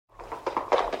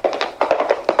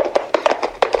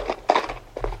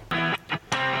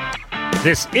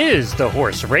This is the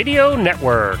Horse Radio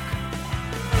Network.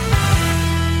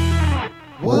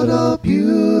 What a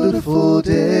beautiful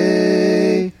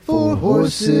day for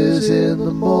horses in the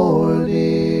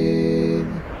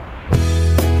morning.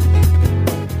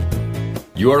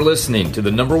 You are listening to the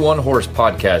 #1 horse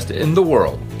podcast in the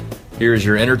world. Here's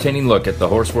your entertaining look at the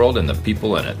horse world and the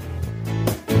people in it.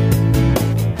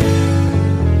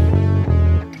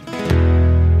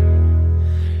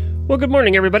 Well, good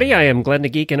morning, everybody. I am Glenn the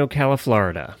Geek in Ocala,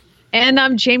 Florida. And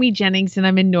I'm Jamie Jennings, and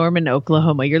I'm in Norman,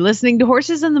 Oklahoma. You're listening to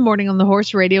Horses in the Morning on the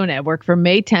Horse Radio Network for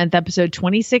May 10th, episode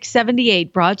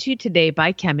 2678, brought to you today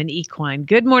by Kemin Equine.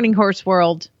 Good morning, Horse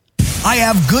World. I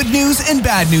have good news and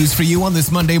bad news for you on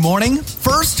this Monday morning.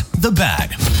 First, the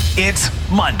bad. It's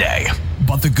Monday.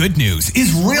 But the good news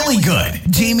is really good.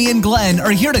 Jamie and Glenn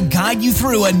are here to guide you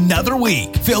through another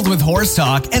week filled with horse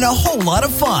talk and a whole lot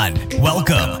of fun.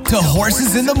 Welcome to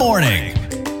Horses in the Morning.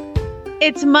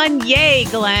 It's Monday,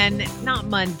 Glenn, not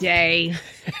Monday.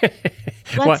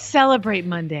 Let's celebrate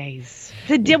Mondays.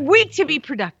 The week to be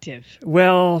productive.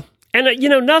 Well, and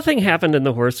nothing happened in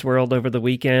the horse world over the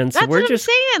weekend. So That's we're what just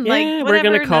I'm saying. Yeah, we're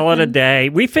going to call it a day.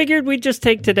 We figured we'd just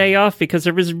take today off because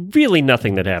there was really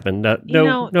nothing that happened.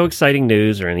 No exciting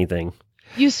news or anything.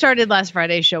 You started last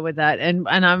Friday's show with that, and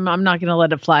I'm not going to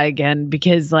let it fly again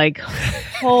because,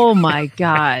 oh my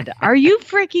God, are you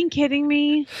freaking kidding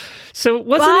me? So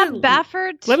wasn't Bob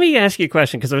Baffert? Let me ask you a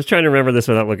question because I was trying to remember this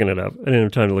without looking it up. I didn't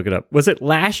have time to look it up. Was it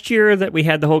last year that we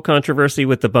had the whole controversy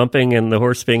with the bumping and the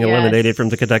horse being eliminated from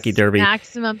the Kentucky Derby?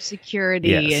 Maximum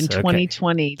security in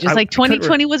 2020. Okay. Just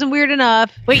 2020 wasn't weird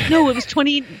enough. Wait, no, it was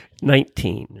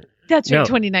 2019. That's right,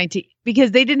 2019.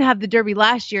 Because they didn't have the Derby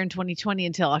last year in 2020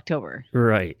 until October.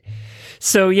 Right.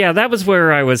 So, yeah, that was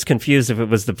where I was confused if it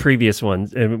was the previous one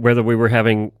and whether we were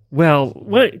having, why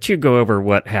don't you go over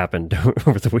what happened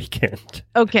over the weekend?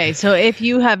 Okay, so if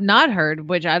you have not heard,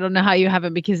 which I don't know how you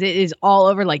haven't because it is all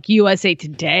over USA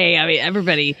Today. I mean,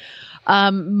 everybody.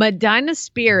 Medina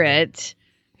Spirit,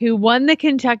 who won the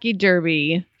Kentucky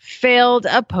Derby, failed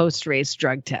a post-race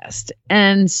drug test.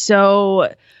 And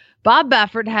so Bob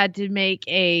Baffert had to make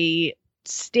a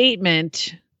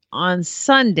statement on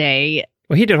Sunday.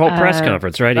 Well, he did a whole press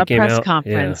conference, right? He came out.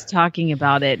 Conference talking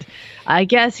about it. I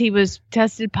guess he was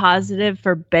tested positive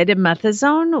for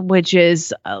betamethasone, which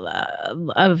is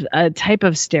a type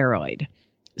of steroid.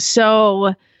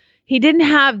 So he didn't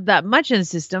have that much in the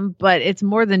system, but it's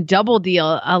more than double the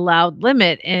allowed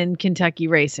limit in Kentucky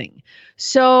racing.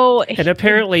 So, and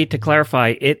apparently, to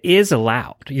clarify, it is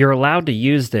allowed. You're allowed to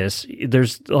use this.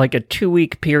 There's a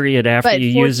 2-week period after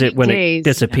you use it when it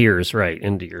disappears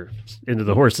into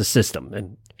the horse's system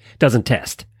and doesn't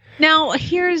test. Now,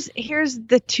 here's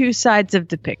the two sides of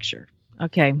the picture.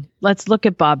 Okay, let's look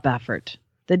at Bob Baffert.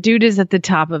 The dude is at the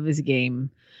top of his game.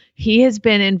 He has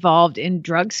been involved in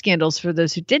drug scandals, for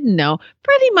those who didn't know,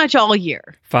 pretty much all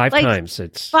year. 5 times.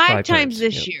 It's 5 times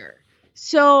this year.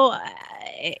 So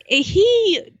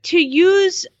to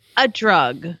use a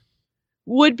drug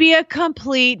would be a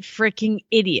complete freaking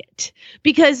idiot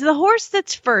because the horse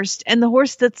that's first and the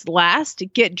horse that's last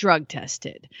get drug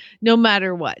tested no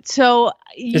matter what. So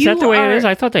is that the way it is?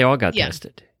 I thought they all got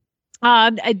tested.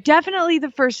 Definitely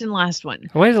the first and last one.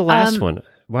 Why the last one?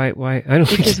 Why? I don't.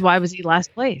 Because why was he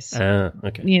last place?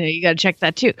 Okay. You got to check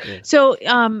that too. Yeah. So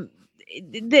the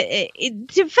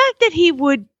fact that he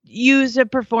would use a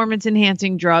performance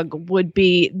enhancing drug would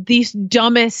be the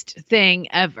dumbest thing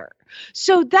ever.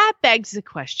 So that begs the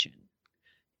question: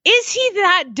 is he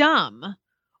that dumb,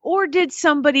 or did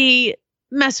somebody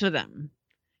mess with him?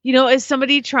 Is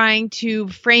somebody trying to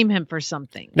frame him for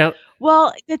something? No.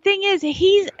 Well, the thing is,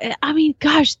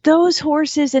 those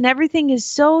horses and everything is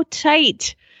so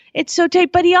tight. It's so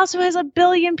tight, but he also has 1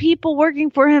 billion people working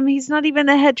for him. He's not even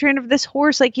the head trainer of this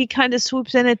horse. He kind of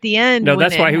swoops in at the end. No,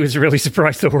 that's why he was really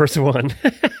surprised the horse won.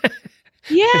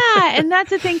 Yeah, and that's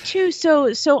the thing too.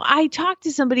 So I talked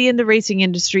to somebody in the racing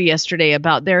industry yesterday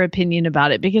about their opinion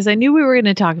about it because I knew we were going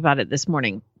to talk about it this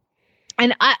morning.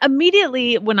 And I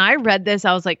immediately, when I read this,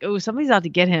 I was like, oh, somebody's out to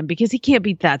get him because he can't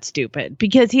be that stupid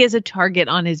because he has a target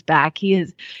on his back. He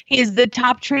is the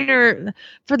top trainer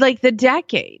for the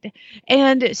decade.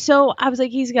 And so I was like,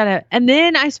 he's got to, and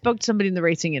then I spoke to somebody in the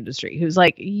racing industry who's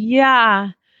like, yeah,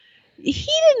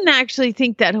 he didn't actually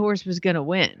think that horse was going to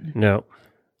win. No.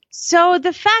 So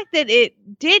the fact that it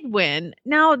did win,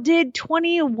 now did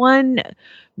 21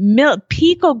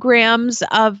 picograms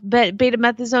of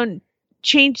betamethasone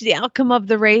change the outcome of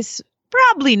the race?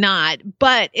 Probably not,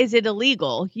 but is it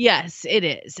illegal? Yes, it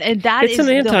is. And it's an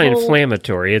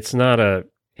anti-inflammatory. It's not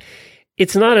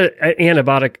It's not an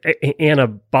anabolic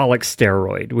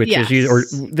steroid, which is used, or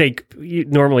they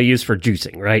normally use for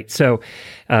juicing, right? So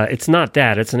it's not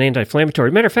that. It's an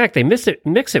anti-inflammatory. Matter of fact, they mix it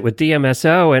with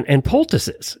DMSO and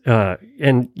poultices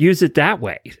and use it that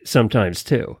way sometimes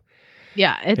too.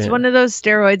 Yeah, it's one of those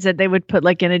steroids that they would put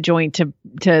like in a joint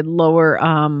to lower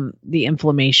the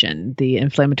inflammation, the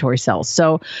inflammatory cells.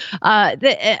 So,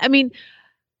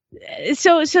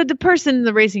 So the person in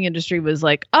the racing industry was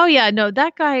like, "Oh yeah, no,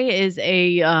 that guy is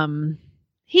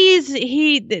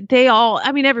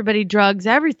everybody drugs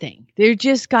everything. They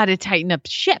just got to tighten up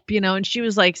ship, And she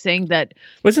was like saying that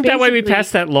wasn't that why we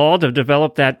passed that law to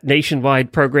develop that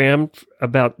nationwide program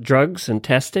about drugs and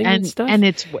testing and stuff? And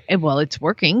it's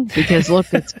working because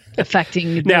look, it's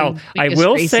affecting. Now, I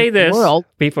will say this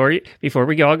before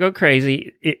we all go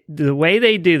crazy. The way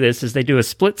they do this is they do a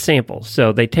split sample.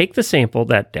 So they take the sample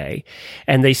that day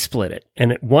and they split it.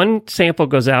 And one sample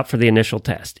goes out for the initial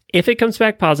test. If it comes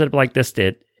back positive like this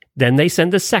did, then they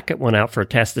send the second one out for a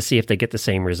test to see if they get the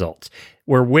same results.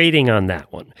 We're waiting on that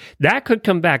one. That could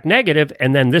come back negative,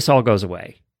 and then this all goes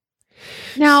away.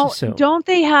 Now, don't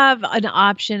they have an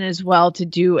option as well to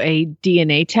do a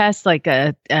DNA test, like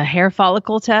a hair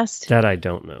follicle test? That I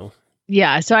don't know.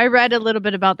 Yeah, so I read a little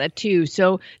bit about that too.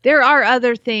 So there are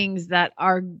other things that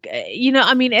are,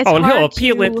 it's hard and he'll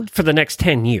appeal it for the next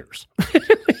 10 years.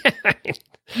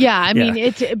 Yeah,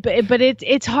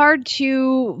 it's hard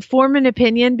to form an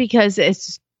opinion because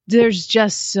there's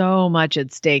just so much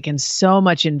at stake and so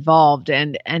much involved,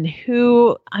 and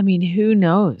who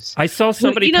knows? I saw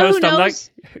somebody post on that.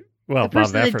 Well, the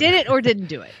person Bob that did it or didn't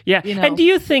do it. Yeah, and do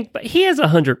you think? But he has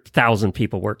 100,000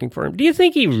 people working for him. Do you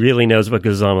think he really knows what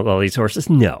goes on with all these horses?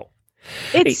 No.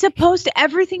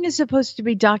 Everything is supposed to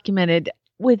be documented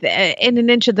in an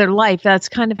inch of their life. That's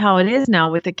kind of how it is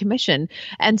now with the commission.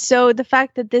 And so the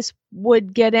fact that this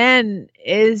would get in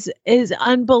is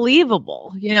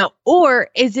unbelievable, or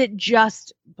is it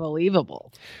just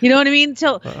believable? You know what I mean?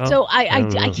 So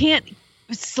I can't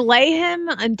slay him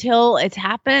until it's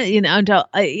happened, until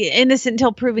innocent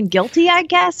until proven guilty, I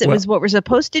guess. It was what we're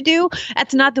supposed to do.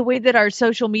 That's not the way that our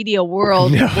social media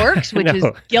world works, which is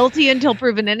guilty until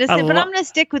proven innocent. But I'm going to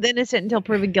stick with innocent until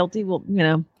proven guilty. Well,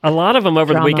 a lot of them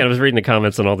over the weekend, I was reading the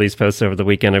comments on all these posts over the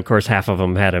weekend. Of course, half of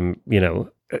them had him,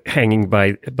 hanging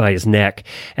by his neck.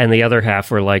 And the other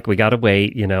half were like, we got to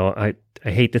wait. I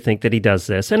hate to think that he does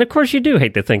this. And of course, you do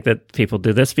hate to think that people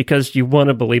do this because you want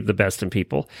to believe the best in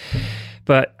people.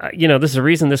 But, this is the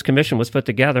reason this commission was put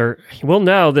together. We'll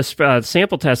know this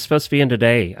sample test is supposed to be in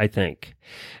today, I think.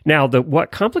 Now,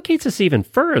 what complicates this even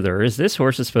further is this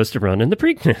horse is supposed to run in the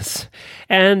Preakness.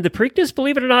 And the Preakness,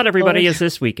 believe it or not, everybody, is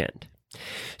this weekend.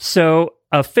 So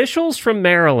officials from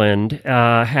Maryland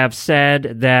have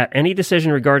said that any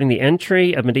decision regarding the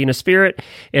entry of Medina Spirit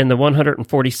in the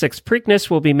 146th Preakness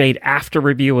will be made after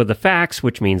review of the facts,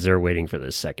 which means they're waiting for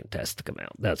the second test to come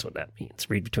out. That's what that means.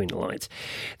 Read between the lines.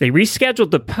 They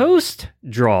rescheduled the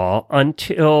post-draw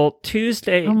until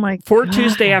Tuesday,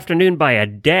 Tuesday afternoon by a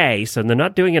day, so they're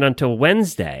not doing it until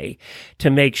Wednesday to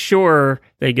make sure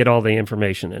they get all the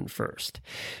information in first.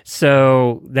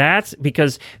 So that's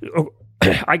because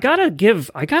I gotta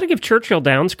give Churchill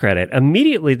Downs credit.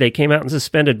 Immediately they came out and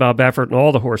suspended Bob Baffert, and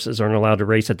all the horses aren't allowed to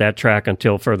race at that track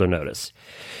until further notice.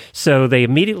 So they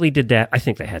immediately did that. I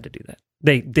think they had to do that.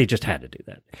 They just had to do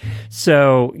that.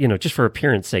 So, just for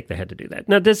appearance sake, they had to do that.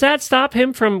 Now, does that stop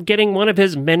him from getting one of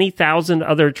his many thousand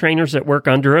other trainers that work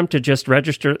under him to just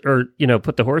register or,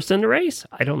 put the horse in the race?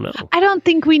 I don't know. I don't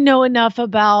think we know enough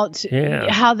about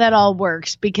how that all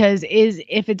works because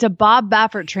if it's a Bob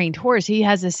Baffert trained horse, he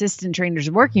has assistant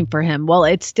trainers working for him. Well,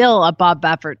 it's still a Bob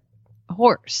Baffert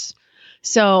horse.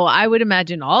 So I would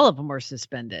imagine all of them were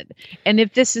suspended. And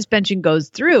if this suspension goes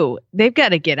through, they've got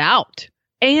to get out.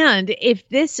 And if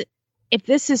this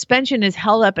suspension is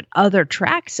held up at other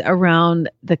tracks around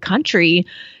the country,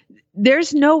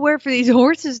 there's nowhere for these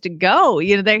horses to go.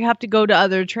 They have to go to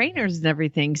other trainers and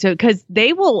everything. So because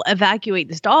they will evacuate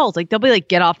the stalls, they'll be like,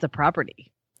 get off the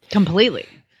property completely.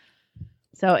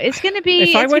 So it's going to be.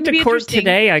 If I went to court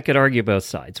today, I could argue both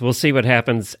sides. We'll see what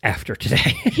happens after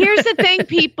today. Here's the thing,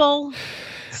 people.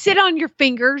 Sit on your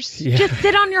fingers. Yeah. Just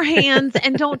sit on your hands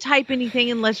and don't type anything,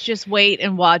 and let's just wait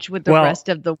and watch with the rest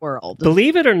of the world.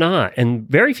 Believe it or not, and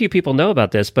very few people know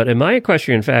about this, but in my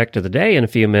equestrian fact of the day in a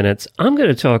few minutes, I'm going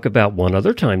to talk about one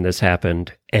other time this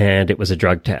happened, and it was a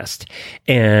drug test,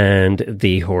 and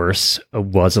the horse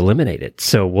was eliminated.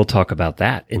 So we'll talk about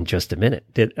that in just a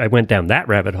minute. I went down that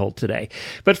rabbit hole today.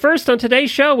 But first, on today's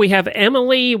show, we have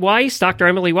Emily Weiss, Dr.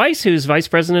 Emily Weiss, who's vice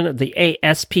president of the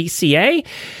ASPCA.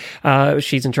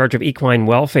 She's in charge of equine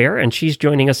welfare, and she's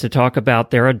joining us to talk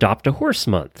about their Adopt a Horse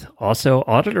Month. Also,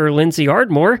 Auditor Lindsay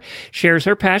Ardmore shares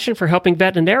her passion for helping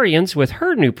veterinarians with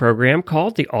her new program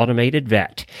called the Automated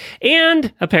Vet.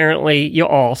 And apparently, you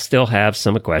all still have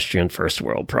some equestrian first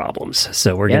world problems.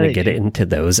 So we're going to get into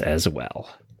those as well.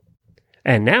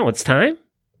 And now it's time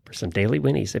for some Daily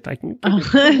Winnies. If I can.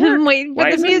 I'm waiting for Why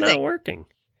the is music. it not working?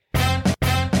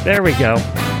 There we go.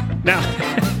 Now.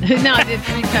 No, I did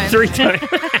 3 times. 3 times.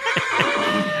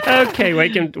 Okay,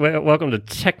 welcome to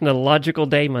Technological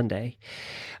Day Monday.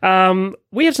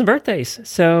 We have some birthdays,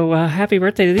 so happy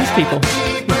birthday to these people.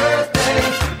 Happy birthday to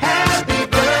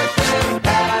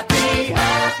you.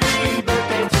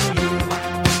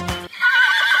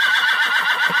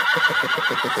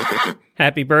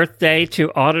 Happy birthday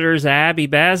to auditors Abby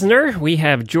Basner. We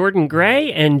have Jordan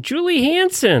Gray and Julie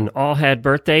Hansen all had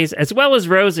birthdays, as well as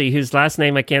Rosie, whose last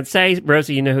name I can't say.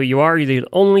 Rosie, you know who you are. You're the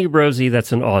only Rosie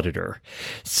that's an auditor.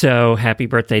 So happy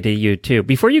birthday to you, too.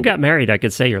 Before you got married, I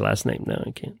could say your last name. No, I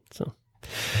can't. So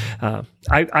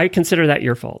I consider that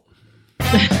your fault.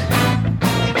 Can't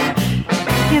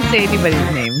say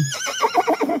anybody's name.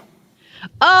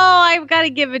 Oh, I've got to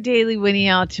give a Daily Winnie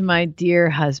out to my dear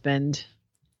husband.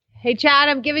 Hey, Chad,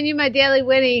 I'm giving you my Daily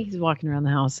Winnie. He's walking around the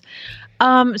house.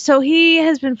 So he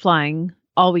has been flying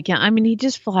all weekend. I mean, he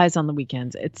just flies on the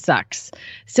weekends. It sucks.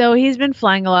 So he's been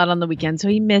flying a lot on the weekend. So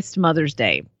he missed Mother's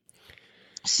Day.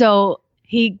 So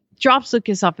he drops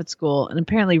Lucas off at school and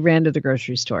apparently ran to the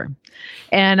grocery store.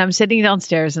 And I'm sitting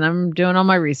downstairs and I'm doing all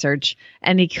my research.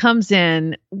 And he comes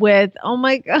in with, oh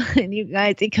my God, you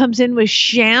guys, he comes in with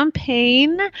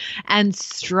champagne and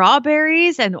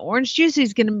strawberries and orange juice.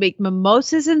 He's going to make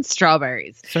mimosas and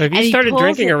strawberries. So have you started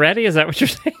drinking already? Is that what you're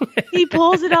saying? He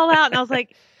pulls it all out and I was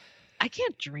like, I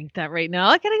can't drink that right now.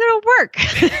 I gotta go to work.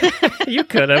 You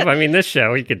could have. I mean, this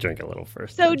show, you could drink a little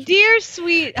first. So, dear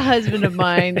sweet husband of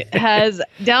mine has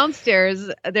downstairs,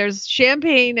 there's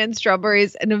champagne and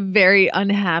strawberries and a very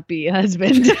unhappy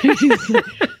husband.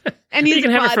 And he's can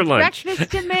have it for lunch.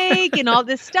 Breakfast to make and all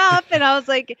this stuff. And I was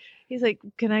like, he's like,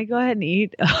 can I go ahead and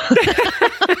eat?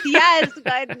 Yes, go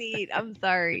ahead and eat. I'm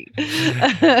sorry.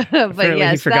 But apparently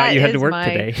yes, he forgot you had to work my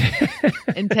today.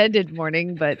 intended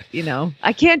morning, but you know,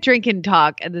 I can't drink and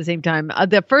talk at the same time.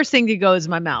 The first thing to go is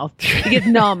my mouth. It gets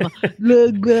numb.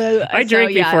 I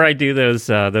drink before I do those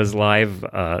live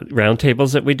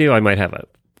roundtables that we do. I might have a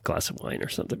glass of wine or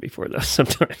something before those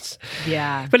sometimes.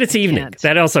 Yeah. But it's evening. Can't.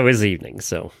 That also is evening,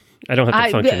 so I don't have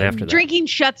to function after that. Drinking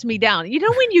shuts me down. You know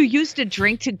when you used to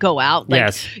drink to go out? Like,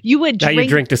 yes. You would drink. Now you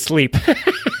drink to sleep.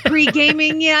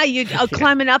 Pre-gaming, yeah. You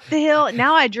climbing up the hill.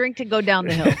 Now I drink to go down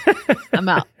the hill. I'm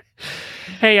out.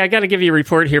 Hey, I got to give you a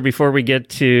report here before we get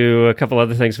to a couple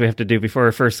other things we have to do before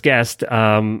our first guest.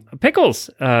 Pickles,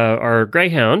 our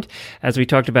greyhound, as we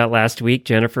talked about last week,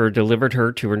 Jennifer delivered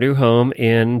her to her new home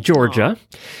in Georgia.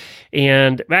 Aww.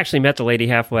 And actually met the lady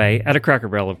halfway at a Cracker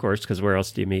Barrel, of course, because where else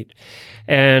do you meet?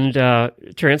 And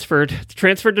transferred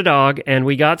the dog, and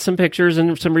we got some pictures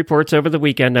and some reports over the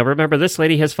weekend. Now, remember, this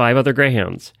lady has 5 other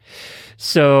greyhounds.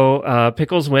 So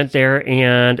Pickles went there,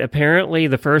 and apparently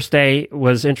the first day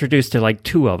was introduced to like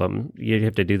 2 of them. You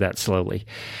have to do that slowly.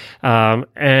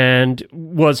 And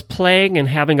was playing and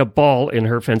having a ball in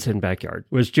her fenced-in backyard.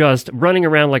 Was just running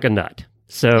around like a nut.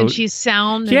 So, and she's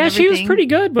sound and yeah, everything. She was pretty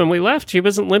good when we left. She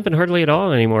wasn't limping hardly at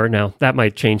all anymore. Now, that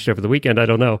might change over the weekend. I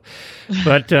don't know.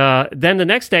 But then the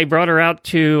next day, brought her out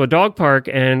to a dog park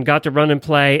and got to run and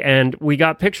play. And we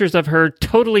got pictures of her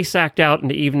totally sacked out in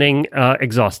the evening,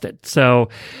 exhausted. So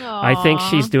Aww. I think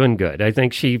she's doing good. I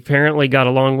think she apparently got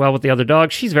along well with the other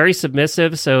dogs. She's very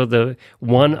submissive. So the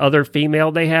one other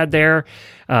female they had there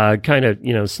kind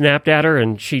of, snapped at her,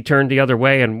 and she turned the other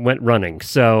way and went running.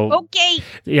 So, okay.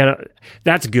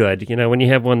 That's good. When you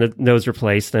have one that knows her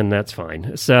place, then that's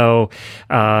fine. So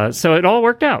it all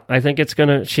worked out. I think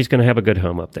she's gonna have a good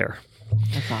home up there.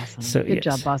 That's awesome. So, good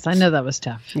job, boss. I know that was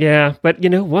tough. Yeah, but you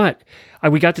know what?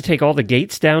 We got to take all the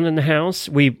gates down in the house.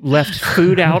 We left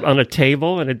food out on a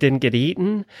table and it didn't get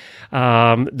eaten.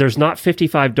 There's not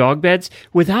 55 dog beds.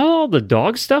 Without all the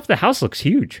dog stuff, the house looks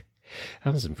huge. I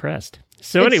was impressed.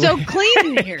 So it's anyway, so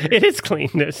clean in here. It is clean.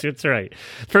 That's right.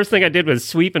 First thing I did was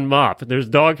sweep and mop. There's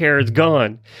dog hair. It's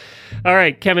gone. All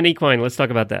right, Kemin Equine. Let's talk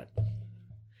about that.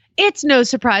 It's no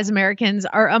surprise Americans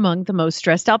are among the most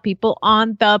stressed out people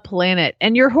on the planet,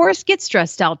 and your horse gets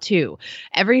stressed out too.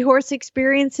 Every horse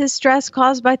experiences stress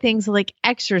caused by things like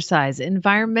exercise,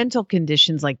 environmental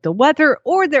conditions like the weather,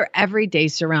 or their everyday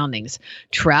surroundings.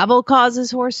 Travel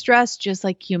causes horse stress just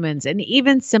like humans, and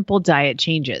even simple diet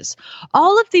changes.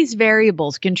 All of these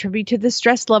variables contribute to the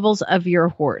stress levels of your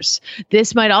horse.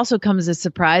 This might also come as a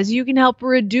surprise. You can help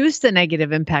reduce the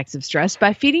negative impacts of stress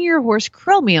by feeding your horse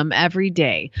chromium every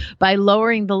day. By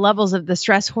lowering the levels of the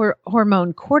stress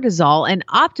hormone cortisol and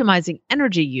optimizing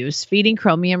energy use, feeding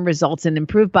chromium results in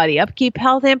improved body upkeep,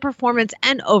 health and performance,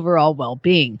 and overall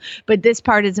well-being. But this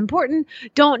part is important.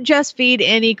 Don't just feed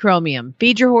any chromium.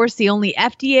 Feed your horse the only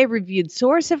FDA-reviewed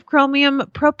source of chromium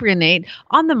propionate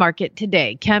on the market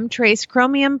today, Chemtrace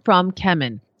Chromium from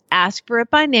Kemin. Ask for it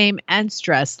by name and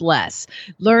stress less.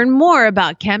 Learn more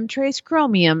about Chemtrace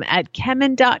Chromium at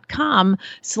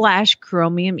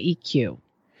kemin.com/chromiumeq.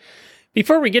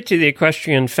 Before we get to the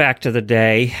equestrian fact of the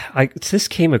day, this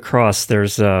came across,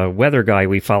 there's a weather guy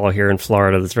we follow here in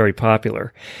Florida that's very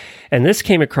popular. And this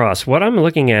came across, what I'm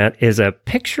looking at is a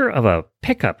picture of a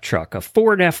pickup truck, a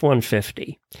Ford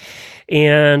F-150.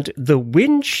 And the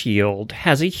windshield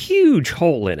has a huge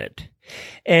hole in it.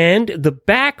 And the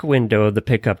back window of the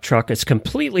pickup truck is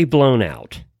completely blown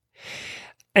out.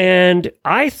 And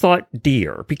I thought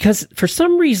deer, because for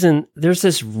some reason there's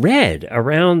this red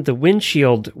around the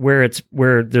windshield where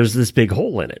there's this big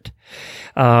hole in it.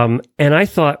 And I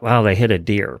thought, wow, they hit a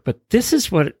deer. But this is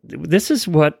what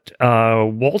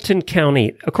Walton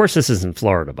County, of course this is in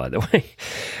Florida, by the way,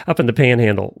 up in the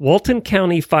Panhandle, Walton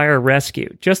County Fire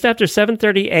Rescue. Just after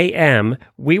 7:30 a.m.,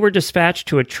 we were dispatched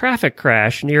to a traffic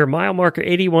crash near mile marker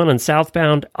 81 on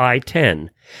southbound I-10.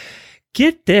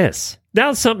 Get this.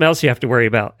 Now something else you have to worry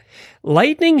about.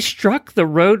 Lightning struck the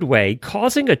roadway,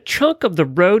 causing a chunk of the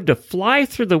road to fly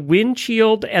through the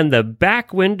windshield and the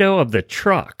back window of the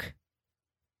truck.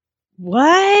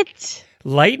 What?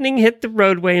 Lightning hit the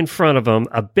roadway in front of them.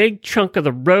 A big chunk of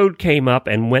the road came up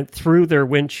and went through their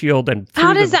windshield and through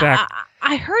How does the back. that?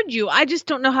 I heard you. I just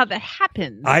don't know how that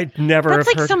happens. I'd never That's have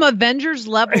like heard. some Avengers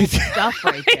level stuff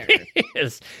right there. It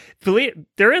is.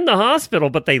 They're in the hospital,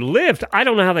 but they lived. I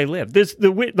don't know how they lived.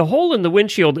 The hole in the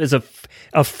windshield is a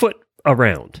foot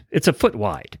around. It's a foot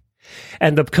wide.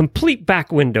 And the complete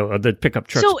back window of the pickup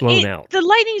truck's blown out. The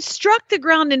lightning struck the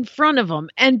ground in front of them,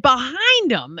 and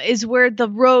behind them is where the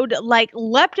road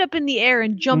leapt up in the air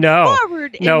and jumped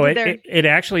forward. It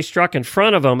actually struck in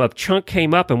front of them. A chunk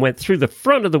came up and went through the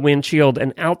front of the windshield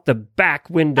and out the back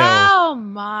window. Oh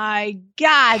my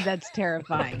God, that's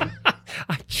terrifying.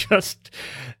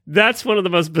 That's one of the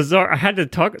most bizarre. I had to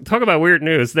talk about weird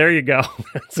news. There you go.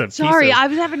 Sorry, I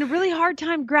was having a really hard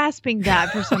time grasping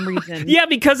that for some reason. Yeah,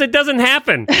 because it doesn't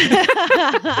happen.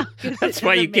 That's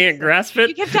why you can't grasp it.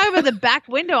 You kept talking about the back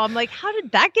window. I'm like, how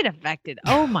did that get affected?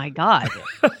 Oh my God.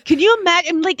 Can you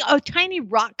imagine a tiny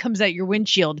rock comes at your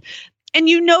windshield and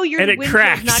your windshield's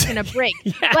cracks. not going to break,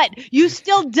 Yeah. but you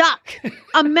still duck.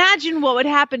 Imagine what would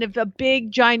happen if a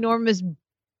big, ginormous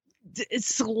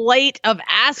slate of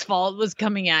asphalt was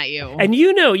coming at you. And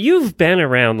you've been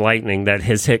around lightning that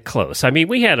has hit close. I mean,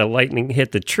 we had a lightning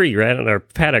hit the tree right on our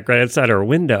paddock, right outside our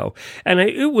window. And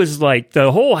it was like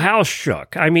the whole house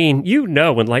shook. I mean,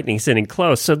 when lightning's hitting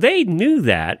close. So they knew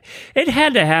that. It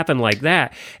had to happen like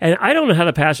that. And I don't know how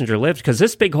the passenger lived because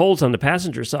this big hole's on the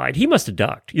passenger side. He must have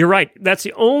ducked. You're right. That's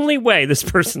the only way this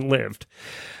person lived.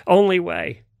 Only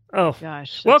way. Oh,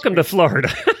 gosh. Welcome to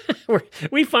Florida.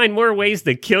 We find more ways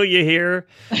to kill you here.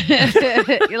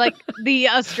 You're like the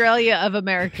Australia of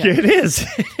America. It is.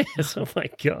 Oh, my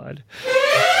God.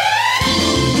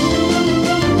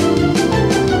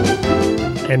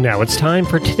 And now it's time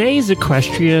for today's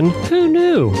equestrian Who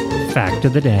Knew Fact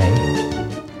of the Day.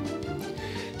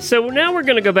 So now we're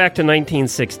going to go back to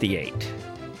 1968.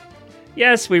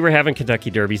 Yes, we were having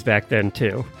Kentucky Derbies back then,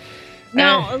 too.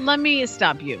 Now, let me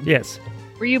stop you. Yes.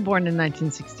 Were you born in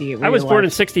 1968? I was born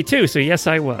in 62, so yes,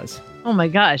 I was. Oh my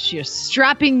gosh, you're a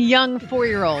strapping young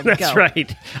 4-year-old. That's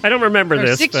right. I don't remember or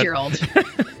this.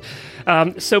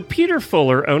 6-year-old. So Peter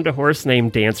Fuller owned a horse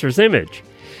named Dancer's Image,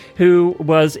 who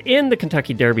was in the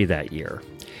Kentucky Derby that year.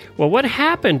 Well, what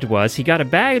happened was he got a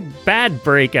bad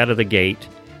break out of the gate.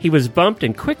 He was bumped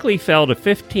and quickly fell to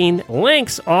 15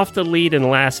 lengths off the lead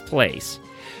in last place.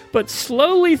 But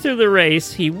slowly through the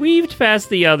race, he weaved past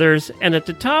the others, and at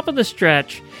the top of the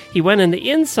stretch, he went in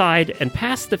the inside and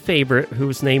passed the favorite,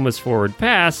 whose name was Forward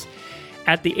Pass,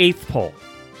 at the 8th pole.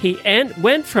 He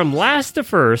went from last to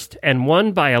first and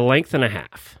won by a length and a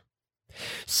half.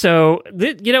 So,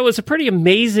 it was a pretty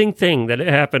amazing thing that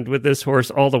happened with this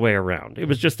horse all the way around. It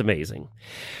was just amazing.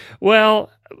 Well,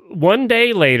 one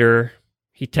day later,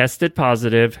 he tested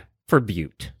positive for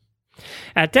bute.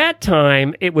 At that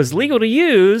time, it was legal to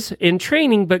use in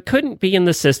training, but couldn't be in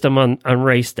the system on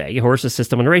race day, horse's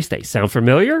system on race day. Sound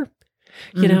familiar?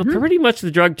 Pretty much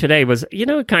the drug today was,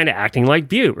 kind of acting like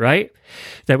bute, right?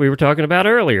 That we were talking about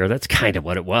earlier. That's kind of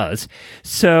what it was.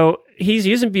 So he's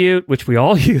using bute, which we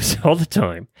all use all the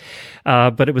time.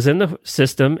 But it was in the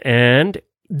system, and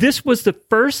this was the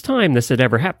first time this had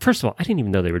ever happened. First of all, I didn't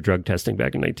even know they were drug testing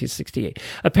back in 1968.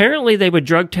 Apparently, they would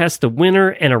drug test the winner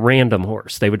and a random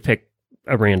horse. They would pick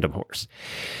a random horse.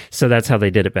 So that's how they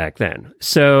did it back then.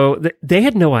 So they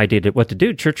had no idea what to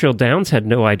do. Churchill Downs had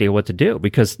no idea what to do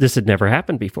because this had never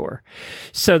happened before.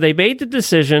 So they made the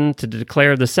decision to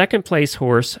declare the second place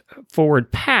horse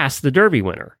forward past the Derby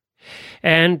winner.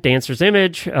 And Dancer's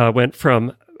Image went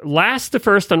from last to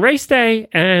first on race day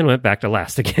and went back to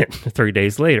last again 3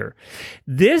 days later.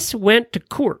 This went to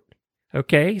court.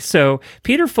 Okay, so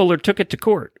Peter Fuller took it to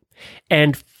court.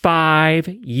 And 5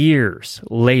 years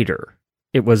later,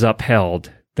 it was upheld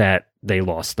that they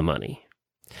lost the money.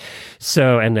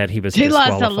 So, and that he was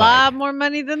disqualified. He lost a lot more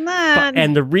money than that.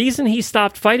 And the reason he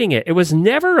stopped fighting it was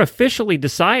never officially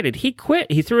decided. He quit.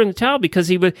 He threw in the towel because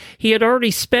he had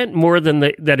already spent more than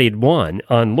that he'd won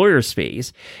on lawyer's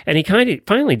fees. And he kind of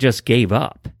finally just gave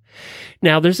up.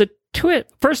 Now, there's a twist.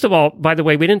 First of all, by the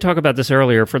way, we didn't talk about this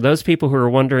earlier. For those people who are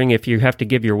wondering if you have to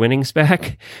give your winnings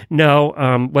back,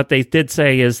 no. What they did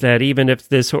say is that even if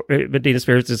this Medina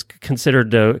Spirits is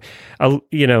considered to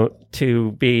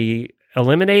be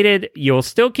eliminated, you'll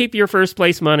still keep your first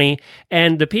place money.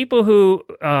 And the people who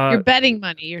your betting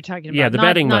money you're talking about, yeah, the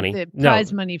betting money, the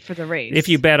prize money for the race. If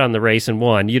you bet on the race and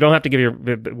won, you don't have to give your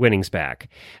winnings back.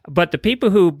 But the people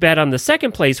who bet on the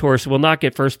second place horse will not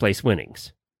get first place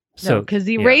winnings. So, because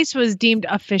the race was deemed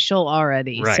official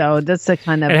already. Right. So that's the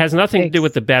kind of... It has nothing to do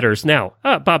with the bettors. Now,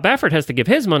 Bob Baffert has to give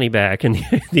his money back, and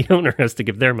the owner has to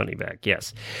give their money back,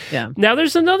 yes. Yeah. Now,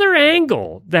 there's another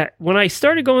angle that when I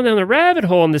started going down the rabbit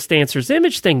hole in this Dancer's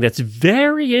Image thing that's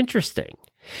very interesting.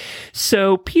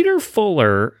 So, Peter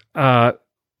Fuller,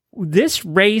 this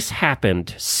race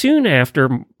happened soon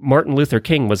after Martin Luther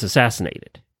King was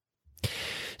assassinated.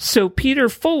 So Peter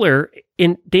Fuller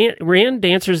ran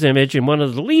Dancer's Image in one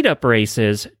of the lead-up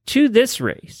races to this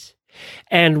race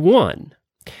and won.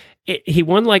 He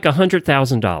won like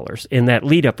 $100,000 in that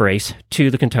lead-up race to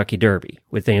the Kentucky Derby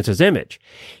with Dancer's Image.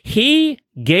 He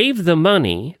gave the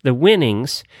money, the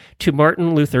winnings, to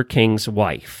Martin Luther King's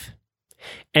wife.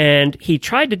 And he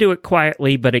tried to do it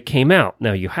quietly, but it came out.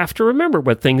 Now, you have to remember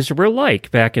what things were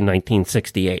like back in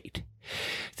 1968.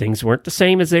 Things weren't the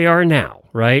same as they are now,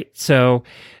 right? So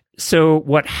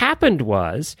what happened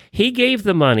was he gave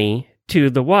the money to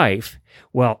the wife.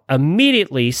 Well,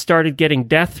 immediately started getting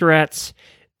death threats.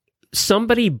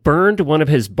 Somebody burned one of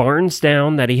his barns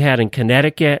down that he had in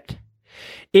Connecticut.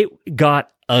 It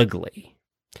got ugly.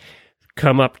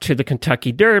 Come up to the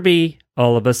Kentucky Derby,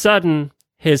 all of a sudden,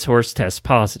 his horse tests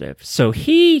positive. So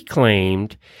he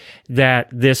claimed that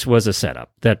this was a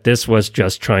setup, that this was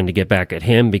just trying to get back at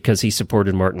him because he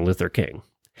supported Martin Luther King.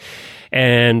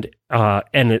 And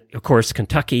of course,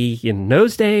 Kentucky in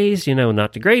those days,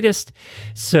 not the greatest.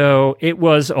 So it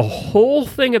was a whole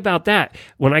thing about that.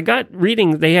 When I got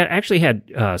reading, they actually had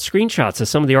screenshots of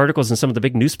some of the articles in some of the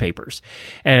big newspapers.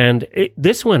 And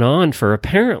this went on for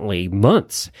apparently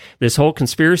months, this whole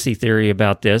conspiracy theory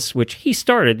about this, which he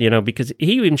started, because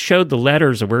he even showed the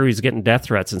letters of where he was getting death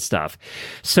threats and stuff.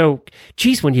 So,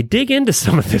 geez, when you dig into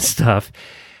some of this stuff,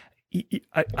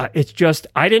 it's just,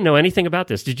 I didn't know anything about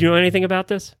this. Did you know anything about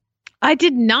this? I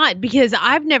did not, because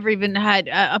I've never even had,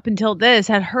 up until this,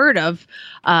 had heard of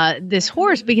this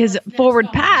horse, because Forward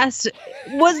Pass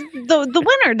was the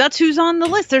winner. That's who's on the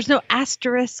list. There's no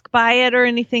asterisk by it or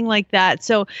anything like that.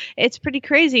 So it's pretty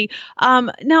crazy.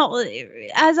 Now,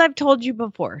 as I've told you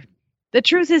before, the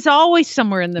truth is always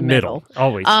somewhere in the middle.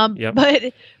 Always. Yep.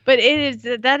 But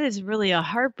that is really a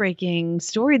heartbreaking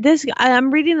story.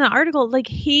 I'm reading the article, like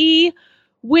he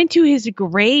went to his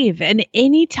grave, and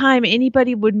anytime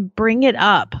anybody would bring it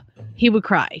up, he would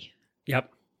cry.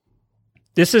 Yep.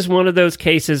 This is one of those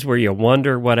cases where you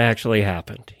wonder what actually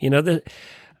happened. And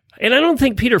I don't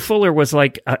think Peter Fuller was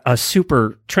like a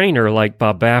super trainer like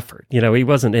Bob Baffert. He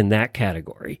wasn't in that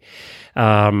category.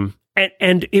 And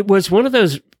it was one of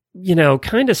those,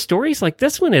 kind of stories like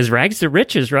this one is rags to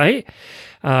riches, right?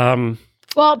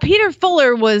 Well, Peter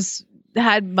Fuller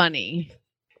had money.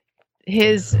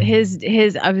 His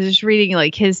I was just reading,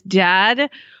 like his dad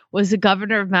was the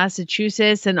governor of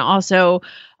Massachusetts and also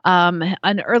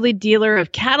an early dealer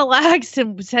of Cadillacs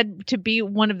and said to be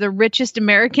one of the richest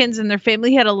Americans, and their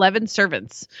family had 11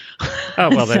 servants. Oh,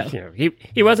 well, that's,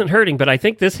 he wasn't hurting, but I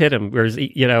think this hit him,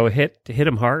 hit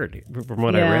him hard from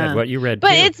what I read, what you read.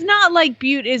 But too. It's not like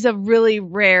Butte is a really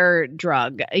rare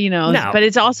drug, No. but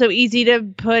it's also easy to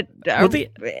put. Well,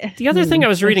 the other thing I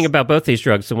was reading about both these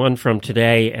drugs, the one from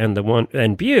today and the one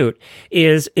and Butte,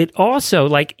 is it also,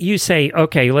 like you say,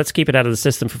 okay, let's keep it out of the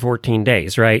system for 14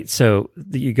 days, right? So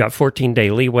you got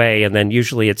 14-day leeway, and then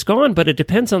usually it's gone, but it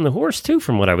depends on the horse too,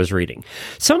 from what I was reading.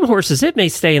 Some horses, it may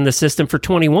stay in the system for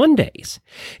 21 days.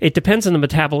 It depends on the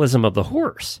metabolism of the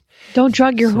horse. Don't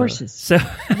drug your horses. So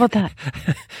how about that?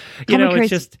 It's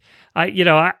just,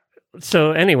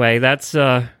 so anyway,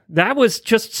 that was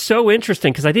just so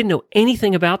interesting because I didn't know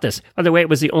anything about this. By the way, it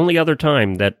was the only other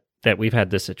time that we've had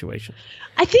this situation.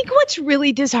 I think what's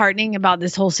really disheartening about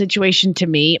this whole situation to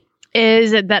me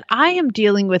is that I am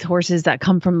dealing with horses that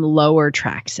come from lower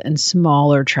tracks and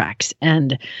smaller tracks,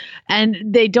 and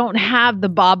they don't have the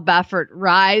Bob Baffert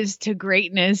rise to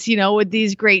greatness, with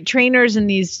these great trainers and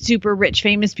these super rich,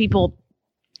 famous people.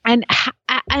 And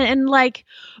like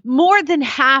more than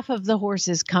half of the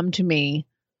horses come to me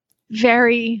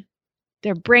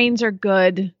their brains are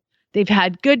good. They've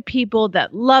had good people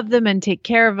that love them and take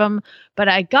care of them. But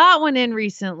I got one in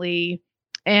recently,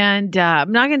 and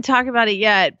I'm not going to talk about it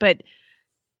yet, but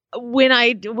when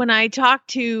I talked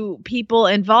to people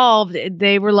involved,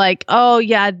 they were like, oh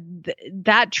yeah,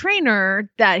 that trainer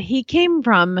that he came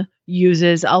from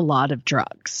uses a lot of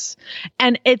drugs.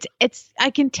 And it's I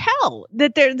can tell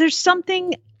that there's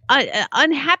something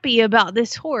unhappy about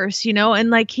this horse, and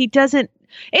like he doesn't.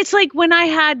 It's like when I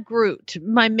had Groot,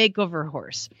 my makeover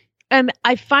horse. And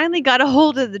I finally got a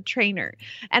hold of the trainer,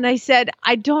 and I said,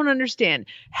 I don't understand.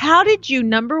 How did you,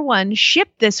 number one, ship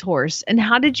this horse, and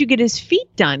how did you get his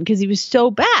feet done? Because he was so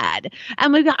bad.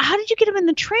 I'm like, how did you get him in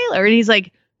the trailer? And he's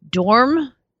like,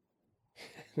 dorm.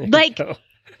 Like, that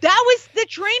was the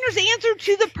trainer's answer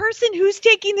to the person who's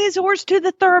taking his horse to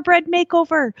the thoroughbred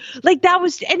makeover. Like, that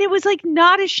was, and it was like,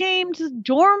 not ashamed.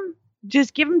 Dorm.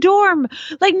 Just give him dorm.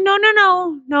 Like, no.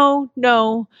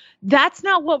 That's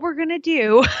not what we're going to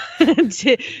do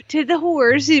to the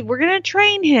horse. We're going to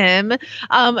train him.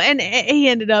 And he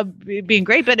ended up being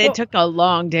great, but it took a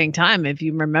long dang time, if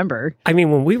you remember. I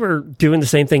mean, when we were doing the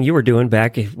same thing you were doing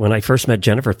back when I first met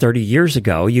Jennifer 30 years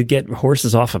ago, you get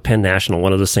horses off of Penn National,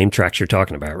 one of the same tracks you're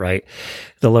talking about, right?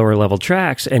 The lower level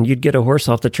tracks, and you'd get a horse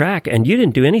off the track, and you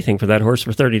didn't do anything for that horse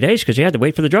for 30 days because you had to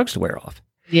wait for the drugs to wear off.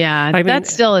 Yeah,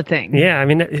 that's still a thing. Yeah, I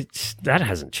mean, that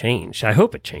hasn't changed. I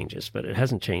hope it changes, but it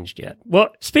hasn't changed yet. Well,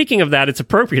 speaking of that, it's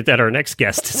appropriate that our next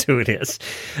guest is who it is.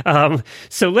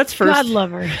 So let's first... God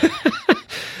love her.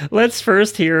 Let's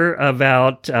first hear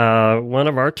about one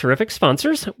of our terrific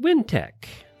sponsors, WinTech.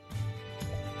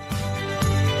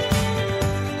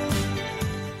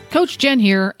 Coach Jen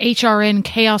here, HRN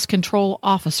Chaos Control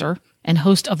Officer and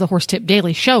host of the Horse Tip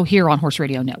Daily Show here on Horse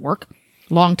Radio Network.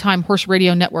 Longtime Horse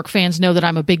Radio Network fans know that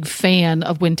I'm a big fan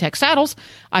of WinTech saddles.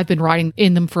 I've been riding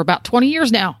in them for about 20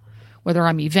 years now. Whether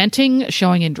I'm eventing,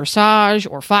 showing in dressage,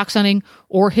 or fox hunting,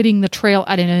 or hitting the trail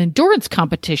at an endurance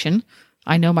competition,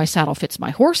 I know my saddle fits my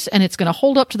horse and it's going to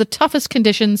hold up to the toughest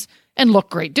conditions and look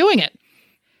great doing it.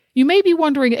 You may be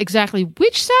wondering exactly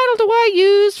which saddle do I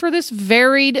use for this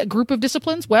varied group of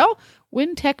disciplines? Well,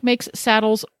 WinTech makes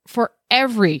saddles for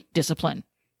every discipline.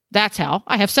 That's how.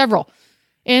 I have several.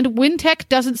 And WinTech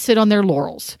doesn't sit on their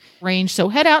laurels. So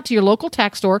head out to your local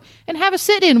tack store and have a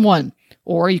sit in one.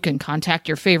 Or you can contact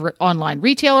your favorite online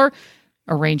retailer,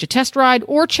 arrange a test ride,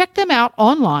 or check them out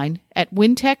online at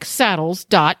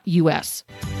wintechsaddles.us.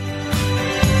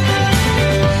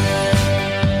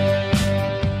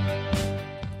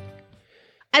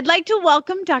 I'd like to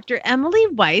welcome Dr. Emily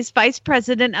Weiss, Vice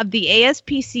President of the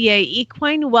ASPCA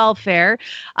Equine Welfare,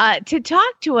 to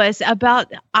talk to us about,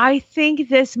 I think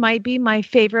this might be my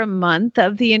favorite month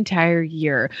of the entire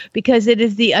year because it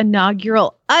is the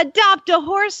inaugural Adopt a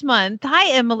Horse Month.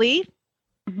 Hi, Emily.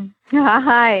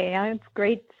 Hi, it's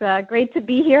great to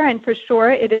be here, and for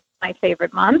sure it is my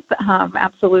favorite month.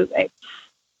 Absolutely.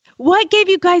 What gave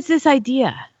you guys this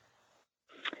idea?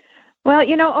 Well,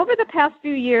 over the past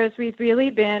few years, we've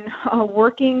really been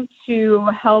working to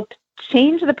help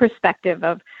change the perspective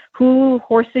of who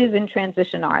horses in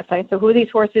transition are. So who are these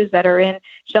horses that are in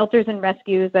shelters and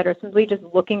rescues that are simply just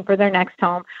looking for their next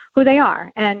home, who they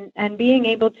are, and being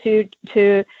able to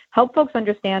help folks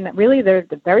understand that really they're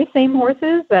the very same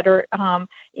horses that are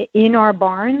in our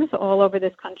barns all over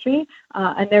this country,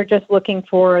 and they're just looking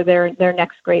for their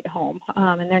next great home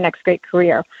and their next great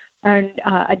career.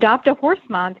 Adopt a Horse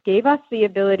Month gave us the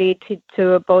ability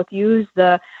to both use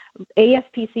the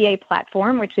ASPCA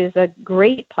platform, which is a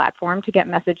great platform to get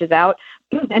messages out,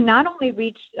 and not only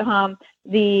reach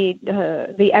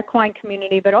the equine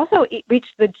community, but also reach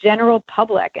the general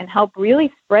public and help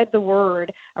really spread the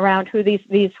word around who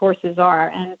these horses are.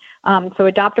 And so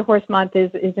Adopt a Horse Month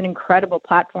is an incredible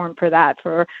platform for that,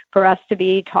 for us to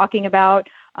be talking about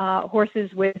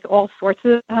horses with all sorts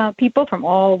of people from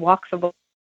all walks of life.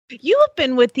 You have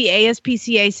been with the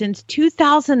ASPCA since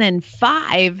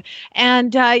 2005,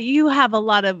 and you have a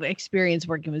lot of experience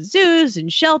working with zoos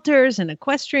and shelters and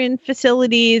equestrian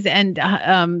facilities, and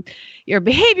your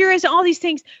behaviorist, all these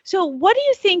things. So what do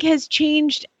you think has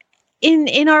changed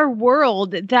in our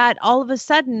world that all of a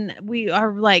sudden we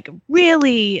are like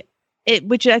really,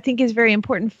 which I think is very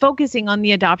important, focusing on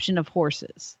the adoption of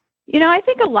horses? I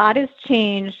think a lot has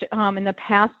changed in the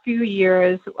past few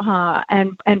years,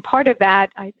 and part of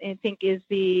that I think is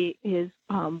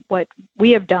what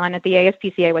we have done at the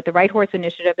ASPCA, what the Right Horse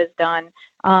Initiative has done,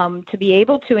 to be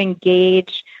able to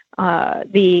engage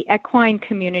the equine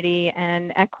community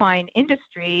and equine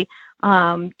industry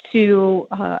to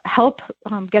help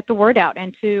get the word out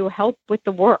and to help with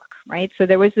the work, right? So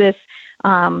there was this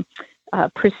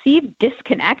perceived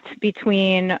disconnect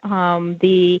between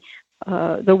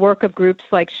the work of groups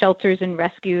like shelters and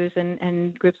rescues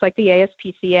and groups like the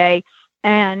ASPCA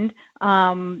and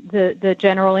the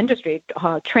general industry,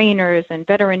 trainers and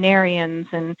veterinarians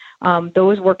and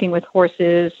those working with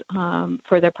horses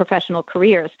for their professional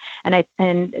careers.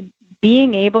 And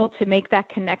being able to make that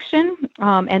connection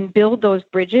and build those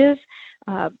bridges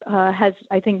has,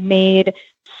 I think, made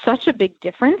such a big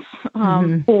difference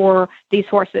for these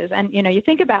horses. And, you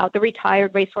think about the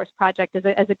Retired Racehorse Project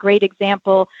as a great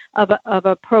example of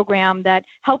a program that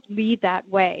helped lead that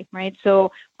way, right?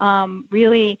 So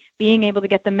really being able to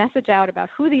get the message out about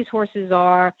who these horses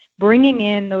are, bringing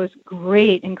in those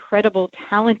great, incredible,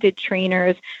 talented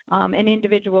trainers and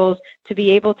individuals to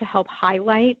be able to help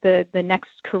highlight the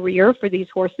next career for these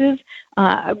horses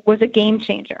was a game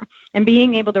changer. And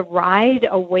being able to ride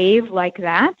a wave like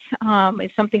that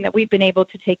is something that we've been able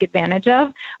to take advantage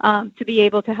of to be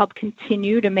able to help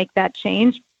continue to make that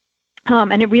change.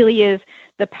 And it really is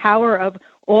the power of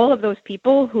all of those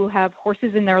people who have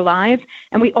horses in their lives.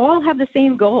 And we all have the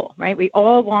same goal, right? We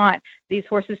all want these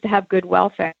horses to have good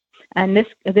welfare. And this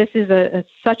is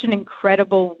such an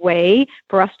incredible way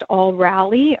for us to all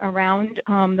rally around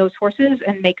those horses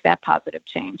and make that positive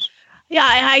change. Yeah,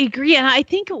 I agree. And I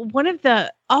think one of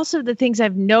the things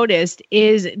I've noticed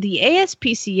is the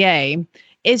ASPCA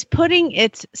is putting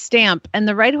its stamp, and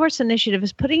the Right Horse Initiative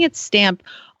is putting its stamp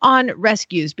on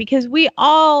rescues, because we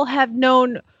all have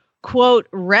known, quote,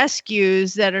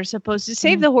 rescues that are supposed to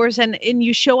save the horse, and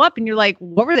you show up and you're like,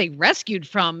 what were they rescued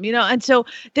from? And so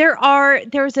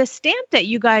there's a stamp that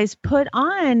you guys put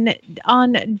on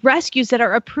rescues that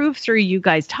are approved through you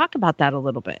guys. Talk about that a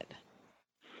little bit.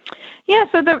 Yeah,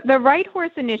 so the Right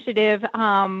Horse Initiative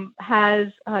has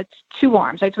two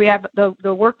arms, right? So we have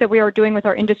the work that we are doing with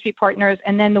our industry partners,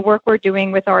 and then the work we're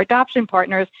doing with our adoption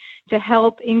partners to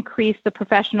help increase the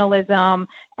professionalism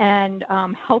and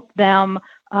help them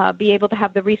be able to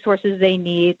have the resources they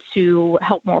need to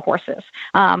help more horses.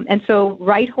 And so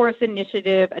Right Horse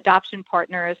Initiative adoption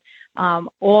partners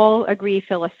all agree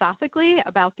philosophically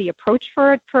about the approach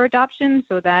for adoption,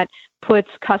 so that puts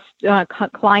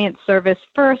client service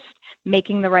first,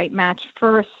 making the right match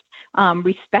first,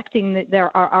 respecting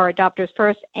our adopters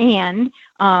first, and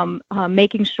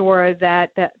making sure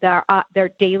that their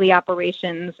daily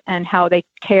operations and how they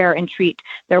care and treat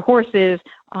their horses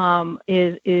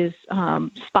is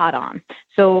spot on.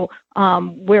 So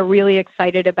we're really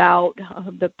excited about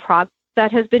the progress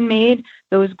that has been made.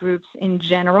 Those groups in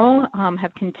general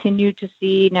have continued to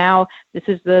see, now this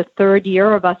is the third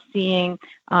year of us seeing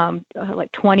like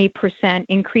 20%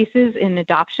 increases in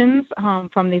adoptions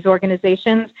from these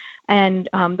organizations, and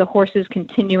the horses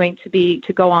continuing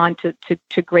to go on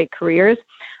to great careers.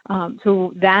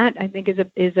 So that, I think,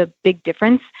 is a big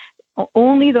difference.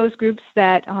 Only those groups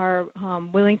that are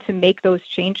willing to make those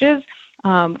changes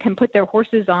can put their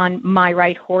horses on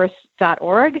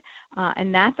myrightHorse.org,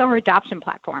 and that's our adoption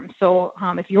platform. So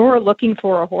if you're looking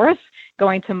for a horse,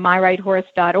 going to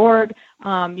myrightHorse.org,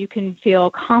 you can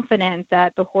feel confident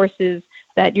that the horses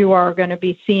that you are going to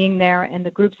be seeing there and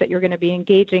the groups that you're going to be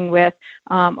engaging with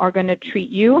are going to treat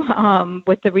you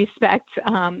with the respect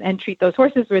and treat those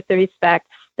horses with the respect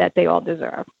that they all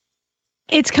deserve.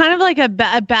 It's kind of like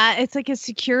it's like a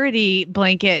security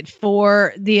blanket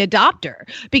for the adopter,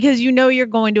 because you're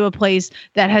going to a place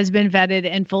that has been vetted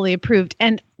and fully approved.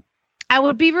 And I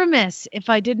would be remiss if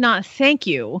I did not thank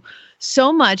you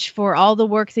so much for all the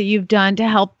work that you've done to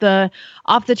help the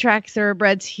off-the-track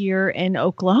thoroughbreds here in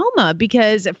Oklahoma.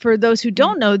 Because for those who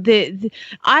don't know,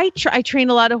 I train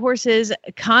a lot of horses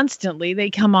constantly. They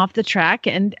come off the track,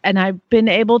 and I've been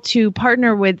able to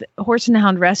partner with Horse and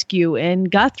Hound Rescue in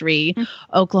Guthrie,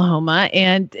 Oklahoma.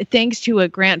 And thanks to a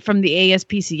grant from the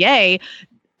ASPCA,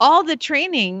 all the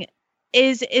training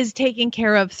is taken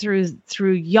care of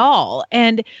through y'all.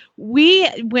 And we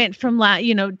went from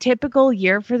typical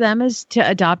year for them is to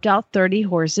adopt out 30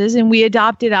 horses, and we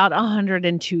adopted out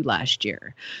 102 last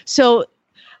year. So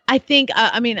I think,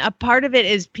 a part of it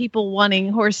is people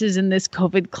wanting horses in this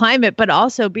COVID climate, but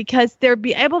also because they're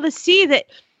be able to see that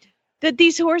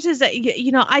these horses that,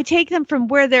 I take them from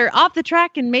where they're off the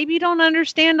track and maybe don't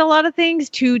understand a lot of things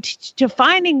to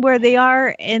finding where they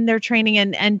are in their training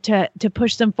and to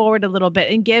push them forward a little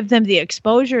bit and give them the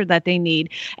exposure that they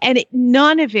need. And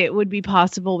none of it would be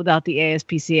possible without the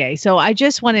ASPCA. So I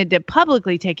just wanted to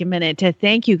publicly take a minute to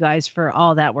thank you guys for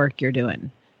all that work you're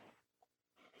doing.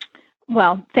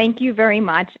 Well, thank you very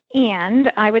much.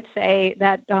 And I would say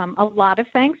that a lot of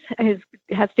thanks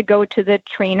has to go to the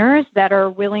trainers that are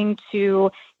willing to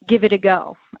give it a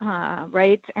go,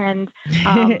 right? And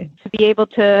to be able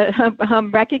to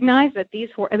recognize that these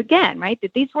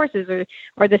that these horses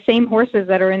are the same horses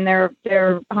that are in their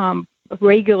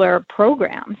regular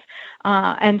programs.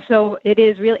 And so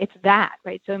it's that,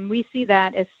 right? So we see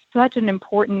that as such an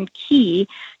important key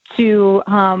to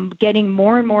getting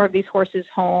more and more of these horses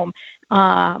home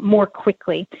more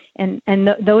quickly. And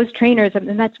those trainers,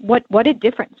 and that's what a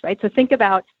difference, right? So think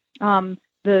about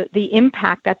the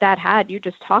impact that had. You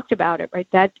just talked about it, right?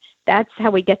 That's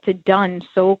how we get it done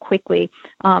so quickly.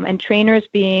 And trainers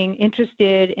being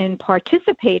interested in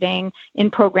participating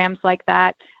in programs like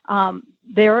that,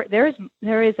 there is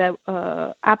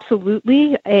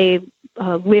absolutely a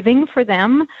living for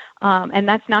them, and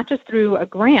that's not just through a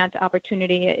grant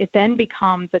opportunity. It then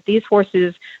becomes that these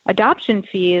horses' adoption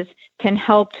fees can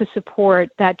help to support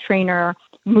that trainer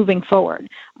moving forward,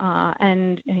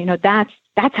 and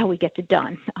that's how we get it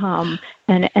done. To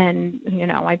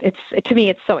me,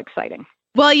 it's so exciting.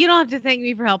 Well, you don't have to thank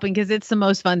me for helping, because it's the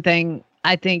most fun thing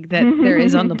I think that there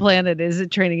is on the planet, is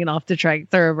training an off-the-track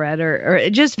thoroughbred or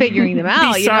just figuring them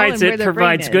out. Besides, it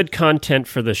provides good content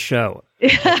for the show.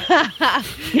 That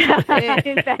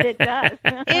it does.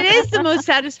 It is the most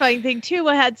satisfying thing too.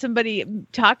 I had somebody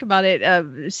talk about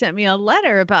it, sent me a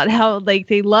letter about how they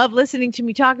love listening to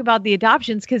me talk about the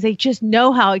adoptions because they just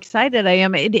know how excited I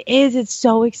am. It's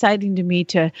so exciting to me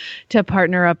to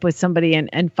partner up with somebody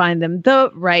and find them the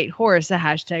right horse, the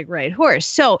hashtag right horse.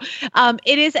 So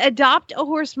it is Adopt a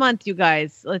Horse Month, you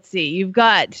guys. Let's see. You've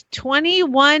got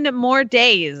 21 more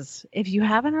days if you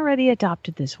haven't already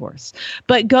adopted this horse.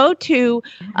 But go to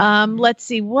let's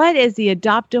see, what is the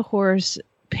Adopt a Horse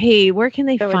page? Where can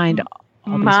they find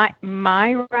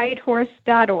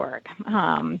myrightHorse.org.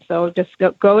 So just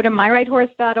go to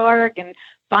myrightHorse.org and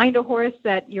find a horse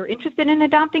that you're interested in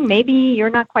adopting. Maybe you're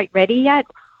not quite ready yet.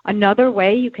 Another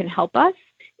way you can help us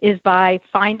is by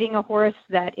finding a horse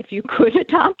that if you could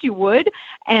adopt, you would,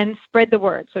 and spread the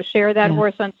word. So share that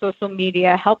horse on social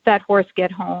media, help that horse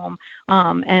get home,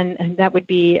 and that would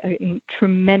be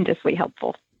tremendously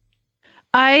helpful.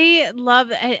 I love,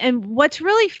 and what's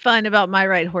really fun about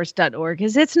myrightHorse.org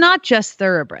is it's not just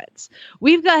thoroughbreds.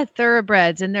 We've got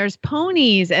thoroughbreds, and there's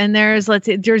ponies, and there's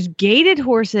gaited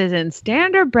horses and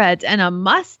standardbreds and a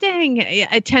Mustang,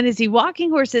 a Tennessee walking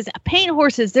horses, paint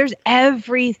horses. There's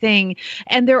everything,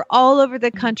 and they're all over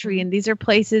the country. And these are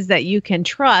places that you can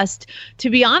trust, to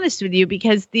be honest with you,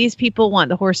 because these people want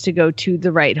the horse to go to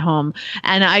the right home.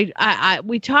 And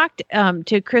we talked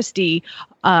to Christy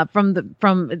from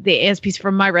the ASPs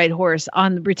from My Right Horse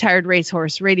on the Retired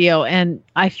Racehorse Radio, and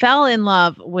I fell in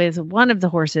love with one of the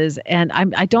horses, and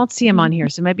I don't see him on here,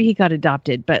 so maybe he got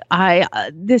adopted, but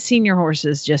the senior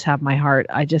horses just have my heart.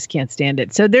 I just can't stand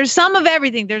it. So there's some of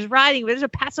everything. There's riding. There's a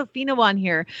Paso Fino on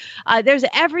here. There's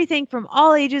everything from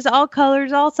all ages, all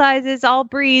colors, all sizes, all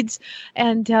breeds,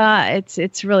 and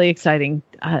it's really exciting.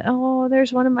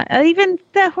 There's one of my, even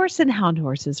the Horse and Hound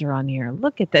horses are on here.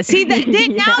 Look at this. See,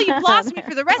 now you've lost me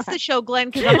for the rest of the show,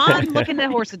 Glenn, because I'm on looking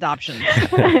at horse adoption.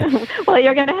 Well,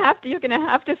 you're gonna have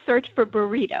to search for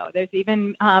burrito. There's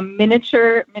even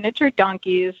miniature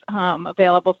donkeys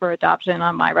available for adoption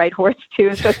on My Right Horse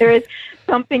too. So there is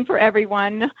something for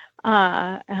everyone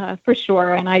for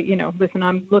sure. And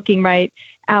I'm looking right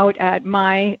out at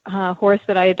my horse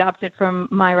that I adopted from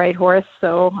My Right Horse.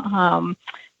 So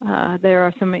there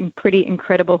are some pretty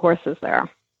incredible horses there.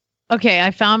 Okay,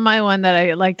 I found my one that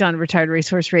I liked on Retired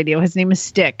Racehorse Radio. His name is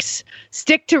Sticks.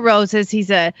 Stick to Roses. He's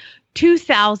a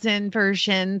 2000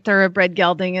 version thoroughbred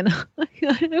gelding, and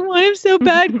I want him so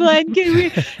bad, Glenn. Can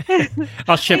we?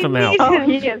 I'll ship him out. Oh,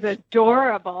 he is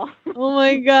adorable. Oh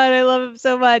my God, I love him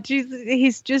so much.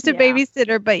 He's just a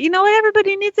babysitter, but you know what?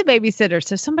 Everybody needs a babysitter,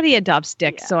 so somebody adopts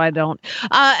Dick, so I don't,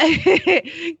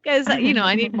 because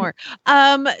I need more.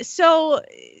 So.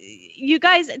 You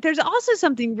guys, there's also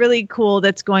something really cool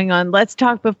that's going on. Let's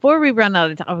talk before we run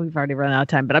out of time. Oh, we've already run out of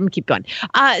time, but I'm going to keep going.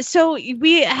 So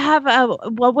we have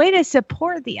a way to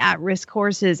support the at-risk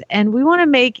horses, and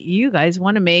you guys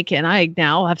want to make, and I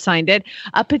now have signed it,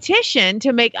 a petition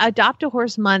to make Adopt a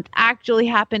Horse Month actually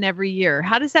happen every year.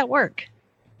 How does that work?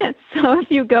 So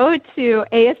if you go to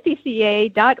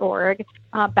aspca.org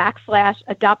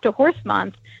 /Adopt a Horse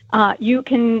Month,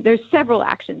 there's several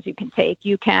actions you can take.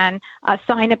 You can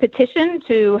sign a petition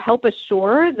to help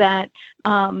assure that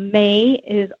May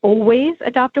is always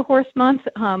Adopt a Horse Month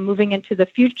moving into the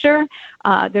future.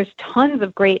 There's tons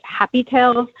of great happy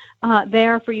tales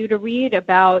there for you to read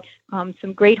about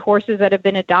some great horses that have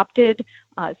been adopted.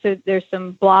 So there's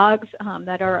some blogs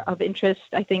that are of interest,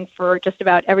 I think, for just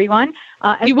about everyone.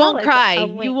 You won't cry.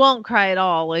 You won't cry at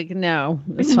all. No,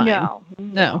 it's fine.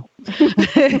 No.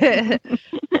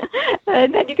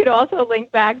 And then you could also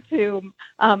link back to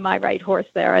My Right Horse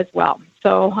there as well.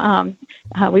 So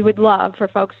we would love for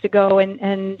folks to go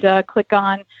and click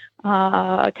on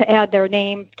to add their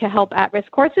name to help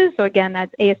at-risk horses. So again,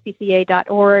 that's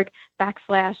aspca.org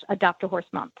 /Adopt a Horse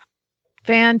Month.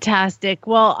 Fantastic.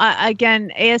 Well,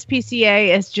 again,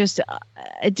 ASPCA is just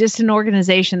an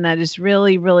organization that is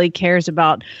really, really cares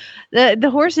about the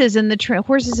horses and the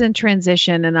horses in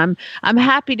transition, and I'm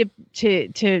happy to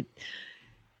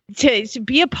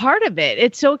be a part of it.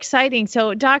 It's so exciting.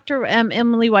 So, Dr.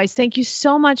 Emily Weiss, thank you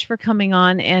so much for coming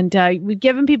on, and we've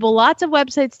given people lots of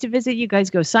websites to visit. You guys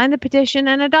go sign the petition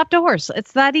and adopt a horse.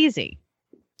 It's that easy.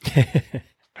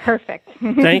 Perfect.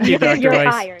 Thank you, Dr. You're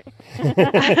Weiss. hired.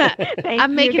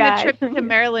 I'm making the trip to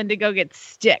Maryland to go get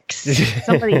sticks.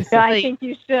 Somebody I think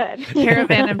you should.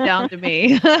 Caravan them down to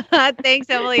me.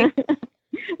 Thanks, Emily.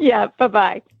 Yeah,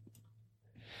 bye-bye.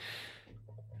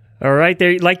 All right,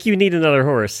 there. Like you need another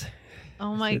horse.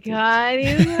 Oh my God,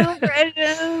 he's so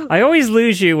precious. I always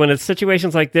lose you when it's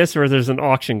situations like this where there's an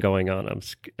auction going on.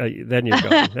 Then you're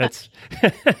gone.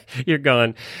 You're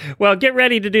gone. Well, get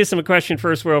ready to do some Equestrian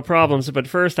First World Problems, but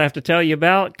first I have to tell you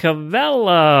about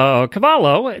Cavallo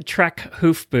Trek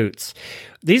hoof boots.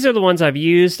 These are the ones I've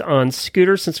used on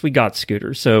Scooter since we got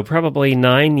Scooter. So probably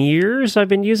 9 years I've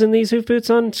been using these hoof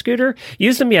boots on Scooter.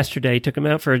 Used them yesterday, took them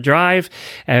out for a drive,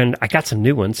 and I got some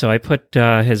new ones. So I put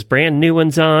his brand new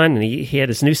ones on, and he had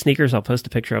his new sneakers. I'll post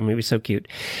a picture of them. He was so cute.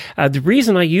 The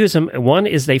reason I use them, one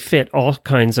is they fit all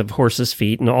kinds of horses'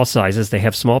 feet in all sizes. They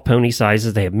have small pony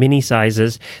sizes. They have mini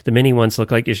sizes. The mini ones look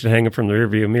like you should hang them from the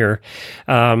rearview mirror.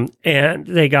 And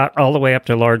they got all the way up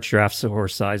to large giraffe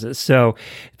horse sizes. So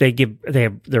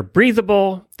they're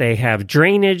breathable. They have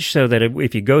drainage so that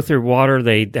if you go through water,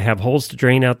 they have holes to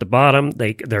drain out the bottom.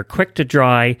 They're quick to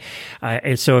dry.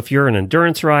 And so if you're an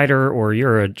endurance rider or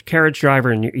you're a carriage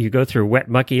driver and you go through a wet,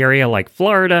 mucky area like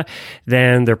Florida,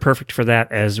 then they're perfect for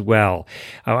that as well.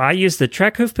 I use the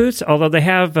Trek hoof boots, although they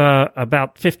have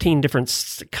about 15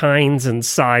 different kinds and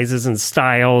sizes and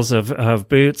styles of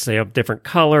boots. They have different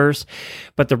colors.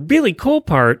 But the really cool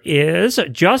part is,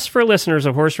 just for listeners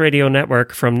of Horse Radio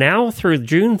Network, from now through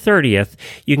June 30th,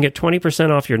 you can get 20%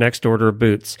 off your next order of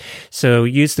boots. So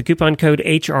use the coupon code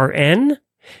HRN.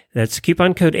 That's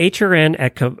coupon code HRN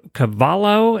at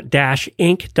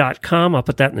cavallo-inc.com. I'll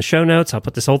put that in the show notes. I'll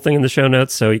put this whole thing in the show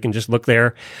notes so you can just look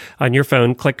there on your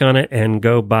phone, click on it, and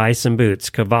go buy some boots.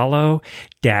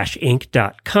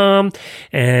 cavallo-inc.com,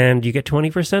 and you get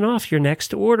 20% off your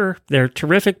next order. They're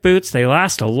terrific boots. They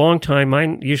last a long time.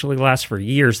 Mine usually last for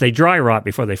years. They dry rot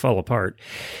before they fall apart.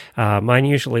 Mine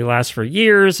usually last for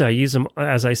years. I use them,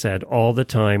 as I said, all the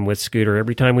time with Scooter.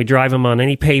 Every time we drive them on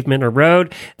any pavement or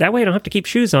road, that way I don't have to keep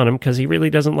shoes on him because he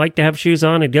really doesn't like to have shoes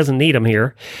on. He doesn't need them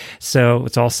here. So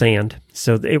it's all sand.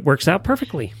 So it works out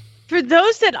perfectly. For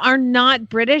those that are not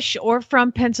British or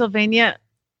from Pennsylvania,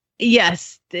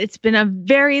 yes, it's been a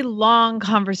very long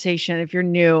conversation if you're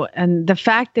new. And the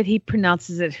fact that he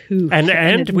pronounces it hoof.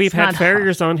 And we've had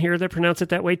farriers on here that pronounce it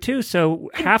that way too. So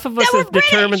half of us have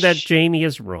determined that Jamie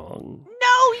is wrong.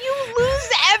 No, you lose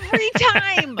every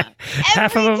time.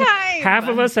 Half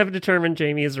of us have determined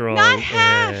Jamie is wrong. Not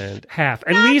half. And half.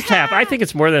 At least half. I think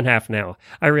it's more than half now.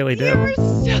 I really do. You're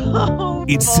so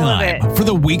It's time for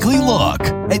the weekly look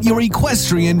at your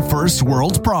equestrian first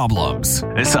world problems.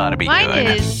 This ought to be Mine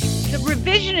good. is the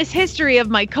revisionist history of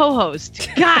my co-host.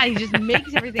 God, he just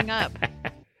makes everything up.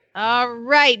 All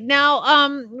right. Now,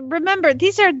 remember,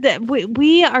 these are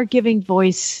we are giving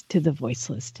voice to the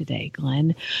voiceless today,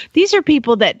 Glenn. These are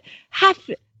people that have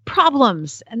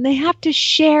problems and they have to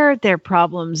share their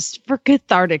problems for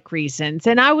cathartic reasons.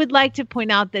 And I would like to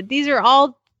point out that these are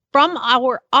all from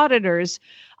our auditors.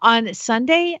 On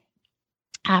Sunday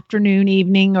afternoon,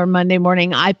 evening, or Monday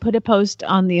morning, I put a post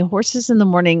on the Horses in the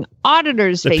Morning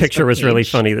auditors. The Facebook picture was page. really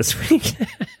funny this week.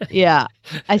 Yeah,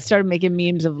 I started making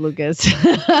memes of Lucas.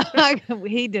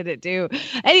 He did it too.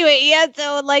 Anyway, yeah.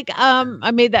 So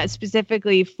I made that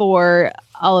specifically for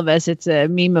all of us. It's a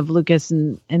meme of Lucas,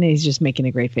 and he's just making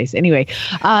a great face. Anyway,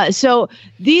 so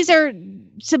these are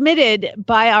submitted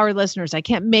by our listeners. I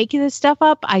can't make this stuff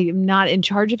up. I am not in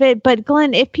charge of it. But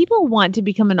Glenn, if people want to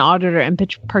become an auditor and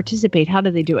participate, how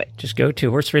do they do it? Just go to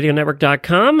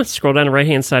horseradionetwork.com. Scroll down the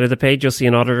right-hand side of the page. You'll see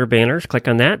an auditor banner. Click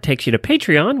on that. Takes you to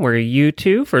Patreon, where you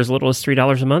too, for as little as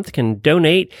 $3 a month, can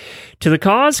donate to the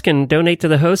cause, can donate to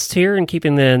the hosts here and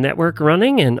keeping the network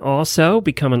running, and also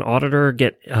become an auditor,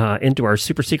 get into our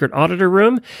super secret auditor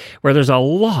room, where there's a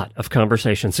lot of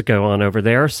conversations that go on over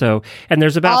there. So, and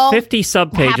there's about 50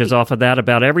 pages off of that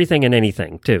about everything and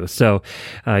anything too. So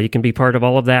you can be part of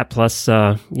all of that. Plus,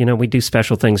 we do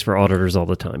special things for auditors all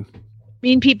the time.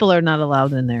 Mean people are not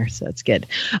allowed in there, so it's good.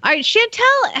 All right,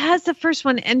 Chantel has the first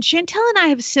one, and Chantel and I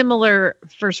have similar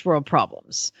first world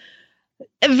problems.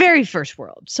 Very first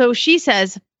world. So she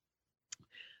says,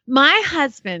 my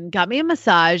husband got me a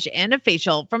massage and a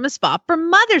facial from a spa for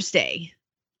Mother's Day.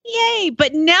 Yay,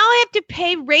 but now I have to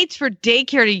pay rates for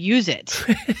daycare to use it.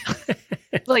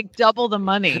 Like double the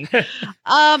money.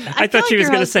 I thought she was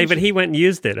going to say, but he went and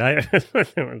used it.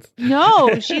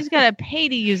 No, she's got to pay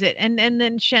to use it. And then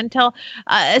Chantel,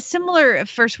 a similar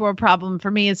first world problem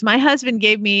for me is my husband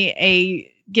gave me a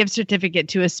gift certificate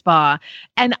to a spa,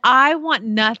 and I want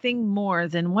nothing more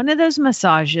than one of those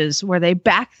massages where they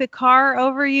back the car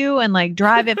over you and like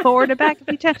drive it forward and back a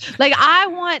few times. Like, I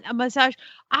want a massage.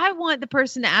 I want the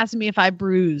person to ask me if I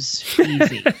bruise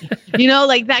easy,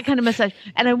 like that kind of massage.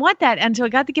 And I want that. And so I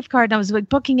got the gift card and I was like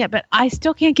booking it, but I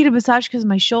still can't get a massage because of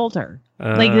my shoulder,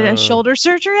 like the shoulder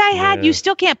surgery I had. Yeah. You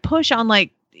still can't push on,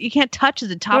 you can't touch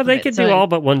the top of it. Well, they could do all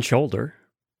but one shoulder.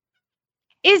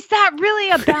 Is that really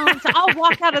a balance? I'll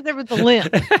walk out of there with a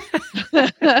limp.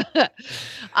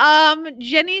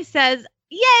 Jenny says,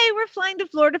 yay, we're flying to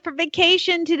Florida for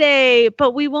vacation today,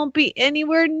 but we won't be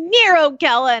anywhere near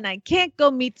Ocala, and I can't go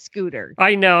meet Scooter.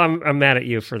 I know. I'm mad at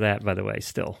you for that, by the way,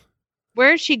 still.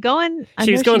 Where is she going?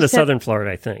 She's going to Southern Florida,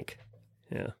 I think.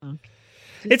 Yeah. Okay.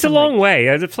 It's a long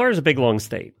way. Florida's a big, long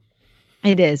state.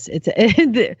 It is.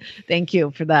 Thank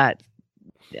you for that.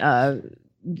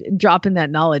 Dropping that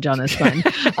knowledge on us, Glenn.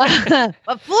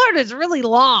 But Florida's really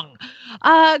long.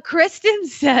 Kristen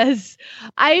says,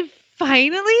 I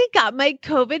finally got my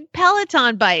COVID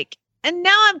Peloton bike, and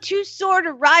now I'm too sore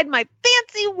to ride my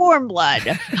fancy warm blood.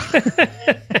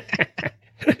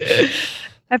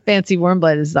 That fancy warm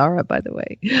blood is Zara, by the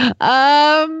way.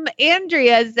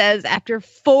 Andrea says, after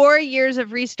 4 years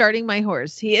of restarting my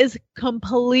horse, he is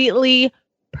completely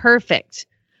perfect.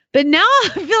 But now I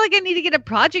feel like I need to get a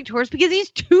project horse because he's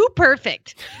too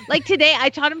perfect. Like today, I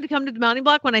taught him to come to the mounting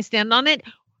block when I stand on it,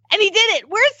 and he did it.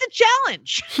 Where's the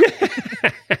challenge?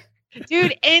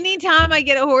 Dude, anytime I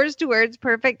get a horse to where it's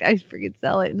perfect, I freaking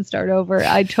sell it and start over.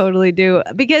 I totally do.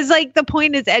 Because the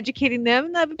point is educating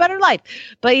them to have a better life.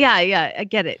 But yeah, I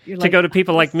get it. You're to go to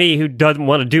people like me who doesn't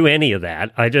want to do any of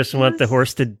that. I just want the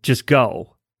horse to just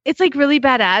go. It's like really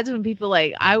bad ads when people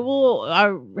I will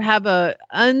have a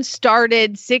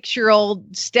unstarted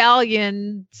 6-year-old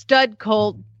stallion stud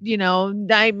colt,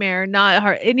 nightmare, not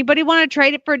hard. Anybody want to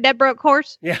trade it for a dead broke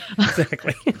horse? Yeah,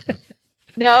 exactly.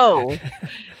 No,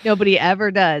 nobody ever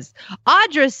does.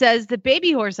 Audra says the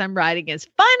baby horse I'm riding is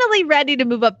finally ready to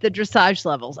move up the dressage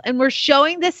levels. And we're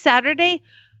showing this Saturday,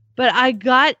 but I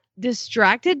got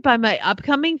distracted by my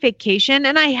upcoming vacation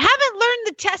and I haven't learned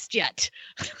the test yet.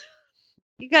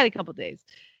 You got a couple days.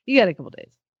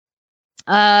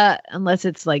 Unless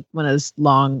it's like one of those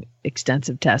long,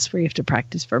 extensive tests where you have to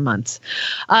practice for months.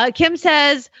 Kim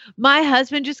says, my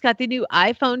husband just got the new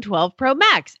iPhone 12 Pro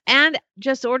Max and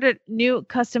just ordered new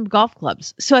custom golf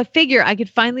clubs. So I figure I could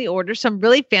finally order some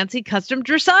really fancy custom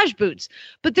dressage boots.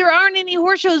 But there aren't any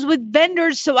horse shows with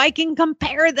vendors so I can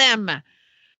compare them.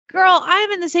 Girl,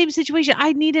 I'm in the same situation.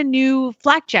 I need a new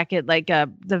flak jacket, like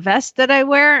the vest that I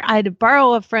wear. I had to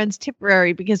borrow a friend's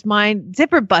Tipperary because mine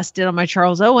zipper busted on my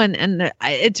Charles Owen, and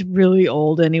it's really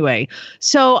old anyway.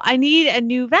 So I need a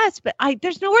new vest, but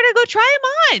there's nowhere to go try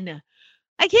them on.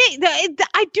 I can't.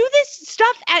 I do this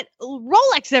stuff at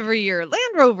Rolex every year,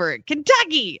 Land Rover,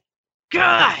 Kentucky.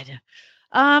 God.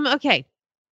 Okay.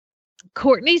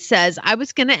 Courtney says, I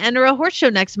was going to enter a horse show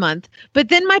next month, but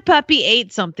then my puppy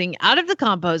ate something out of the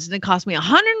compost and it cost me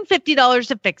 $150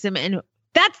 to fix him. And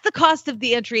that's the cost of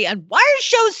the entry. And why are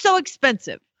shows so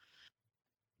expensive?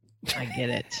 I get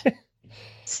it.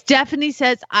 Stephanie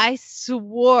says, I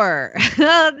swore.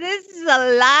 This is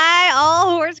a lie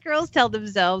all horse girls tell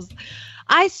themselves.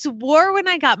 I swore when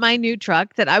I got my new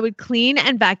truck that I would clean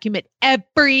and vacuum it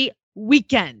every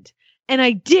weekend. And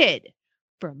I did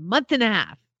for a month and a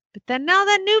half. But then now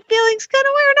that new feeling's kind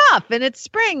of wearing off, and it's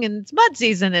spring and it's mud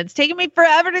season. And it's taking me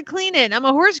forever to clean it. I'm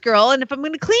a horse girl, and if I'm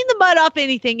going to clean the mud off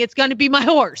anything, it's going to be my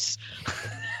horse.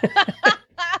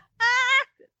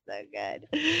 So good.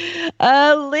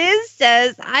 Liz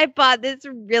says, I bought this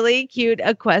really cute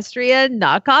equestria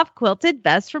knockoff quilted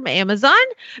vest from Amazon,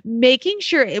 making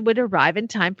sure it would arrive in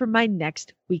time for my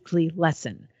next weekly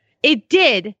lesson. It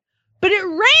did, but it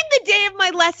rained the day of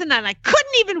my lesson and I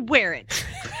couldn't even wear it.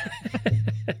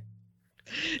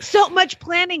 So much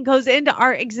planning goes into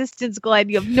our existence, Glenn.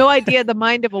 You have no idea the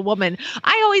mind of a woman.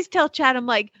 I always tell Chad, I'm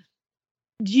like,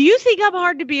 do you think I'm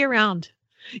hard to be around?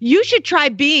 You should try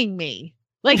being me.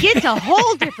 Like, it's a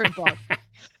whole different book.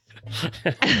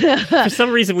 For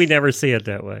some reason, we never see it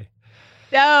that way.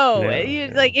 No.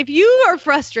 Like, if you are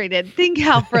frustrated, think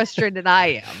how frustrated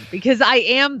I am, because I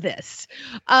am this.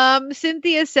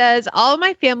 Cynthia says, all of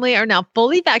my family are now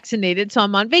fully vaccinated, so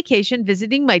I'm on vacation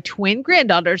visiting my twin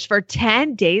granddaughters for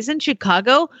 10 days in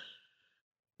Chicago.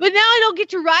 But now I don't get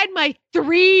to ride my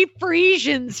 3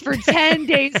 Friesians for 10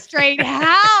 days straight.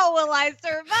 How will I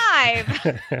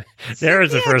survive? There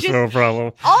is a first world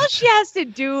problem. All she has to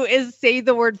do is say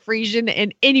the word Friesian,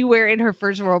 and anywhere in her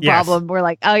first world problem, we're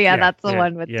like, oh, yeah, that's the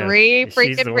one with 3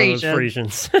 freaking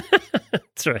Friesians.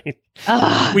 That's right.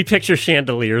 We picture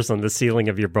chandeliers on the ceiling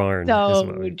of your barn.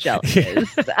 So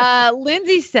jealous.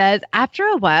 Lindsay says, after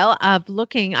a while of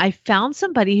looking, I found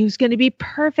somebody who's going to be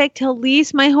perfect to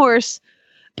lease my horse.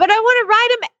 But I want to ride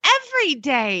him every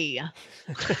day.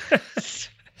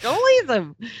 Don't leave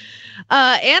him.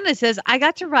 Anna says, I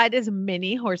got to ride as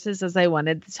many horses as I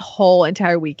wanted this whole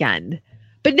entire weekend.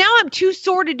 But now I'm too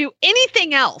sore to do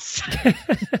anything else.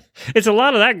 It's a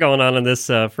lot of that going on in this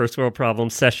first world problem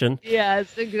session.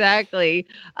 Yes, exactly.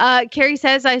 Carrie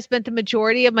says, I spent the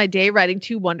majority of my day riding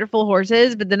 2 wonderful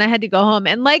horses, but then I had to go home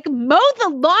and mow the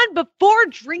lawn before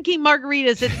drinking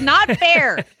margaritas. It's not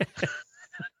fair.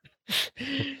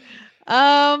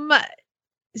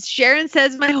 Sharon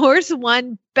says, my horse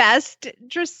won best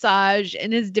dressage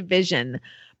in his division,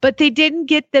 but they didn't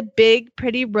get the big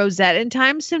pretty rosette in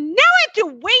time, so now I have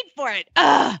to wait for it.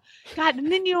 God, and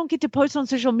then you don't get to post on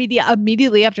social media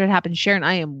immediately after it happens. Sharon,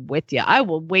 I am with you. I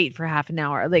will wait for half an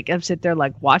hour. I'm sit there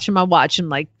watching my watch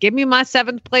and give me my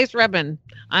 7th place ribbon.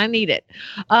 I need it.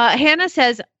 Hannah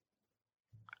says,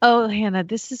 oh, Hannah,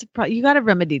 this is you got to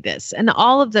remedy this. And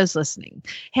all of those listening.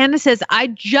 Hannah says, I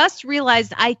just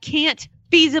realized I can't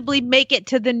feasibly make it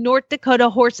to the North Dakota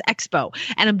Horse Expo.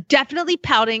 And I'm definitely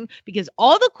pouting because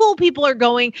all the cool people are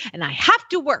going and I have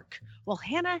to work. Well,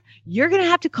 Hannah, you're going to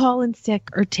have to call in sick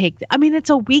or it's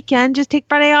a weekend. Just take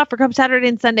Friday off or come Saturday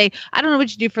and Sunday. I don't know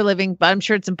what you do for a living, but I'm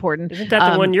sure it's important. Isn't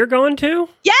that the one you're going to?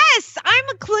 Yes, I'm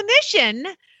a clinician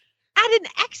at an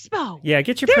expo. Yeah,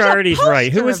 get your priorities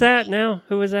right. Who was that now?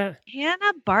 Who was that?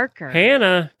 Hannah Barker.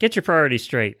 Hannah, get your priorities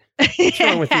straight. What's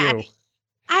wrong with you?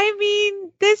 I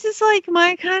mean, this is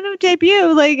my kind of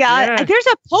debut. There's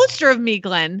a poster of me,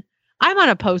 Glenn. I'm on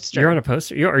a poster. You're on a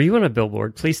poster? Are you on a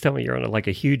billboard? Please tell me you're on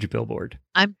a huge billboard.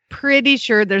 I'm pretty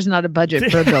sure there's not a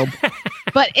budget for a billboard.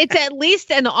 But it's at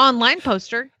least an online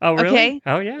poster. Oh, really? Okay?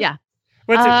 Oh, yeah?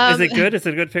 Yeah. Is it good? Is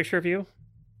it a good picture of you?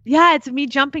 Yeah, it's me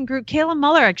jumping group. Kayla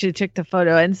Muller actually took the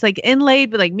photo, and it's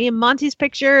inlaid with me and Monty's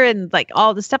picture and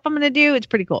all the stuff I'm going to do. It's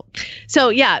pretty cool. So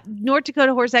yeah, North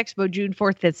Dakota Horse Expo, June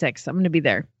 4th, 5th, 6th. I'm going to be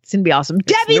there. It's going to be awesome.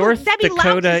 Debbie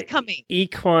Louds is coming.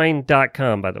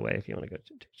 Equine.com, by the way, if you want to go to.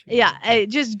 Yeah,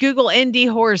 just Google Indie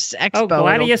Horse Expo. Oh,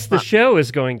 Gladius the show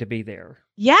is going to be there.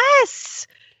 Yes.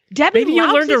 Debbie Maybe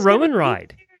you'll learn to Roman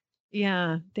ride.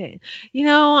 Yeah.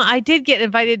 I did get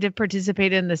invited to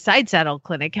participate in the side saddle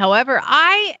clinic. However,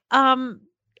 I'm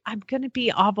going to be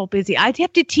awful busy. I'd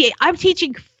have to I'm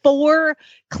teaching 4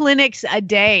 clinics a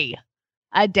day.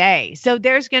 So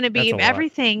there's going to be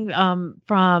everything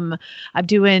from I'm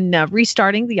doing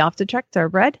restarting the off the track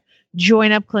thoroughbred,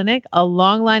 join up clinic, a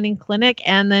long lining clinic,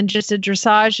 and then just a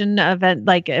dressage and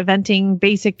eventing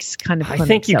basics kind of clinic. I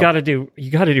think you got to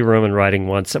do Roman riding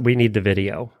once. We need the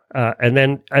video. And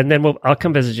then I'll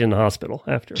come visit you in the hospital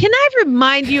after. Can I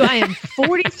remind you, I am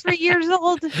 43 years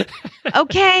old.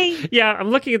 Okay. Yeah, I'm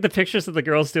looking at the pictures of the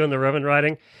girls doing the Roman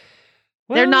riding.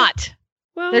 Well, they're not.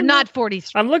 Well, they're not 40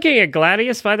 strong. I'm looking at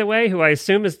Gladius, by the way, who I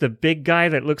assume is the big guy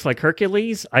that looks like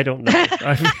Hercules. I don't know.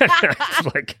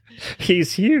 It's like,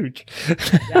 he's huge.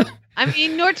 I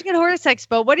mean, Nordic Horse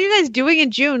Expo. What are you guys doing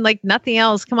in June? Like nothing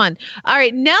else. Come on. All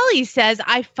right. Nellie says,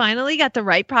 I finally got the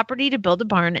right property to build a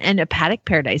barn and a paddock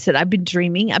paradise that I've been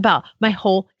dreaming about my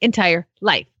whole entire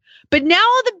life. But now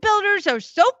all the builders are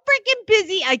so freaking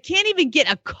busy, I can't even get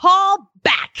a call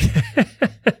back.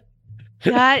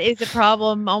 That is a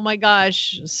problem. Oh my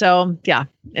gosh. So yeah,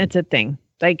 it's a thing.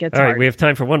 Like it's all right. hard. We have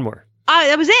time for one more.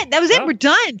 That was it. That was it. We're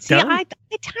done. See, done? I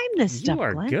timed this stuff. You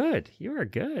are Glenn. good. You are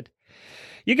good.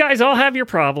 You guys all have your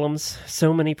problems.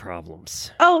 So many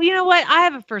problems. Oh, you know what? I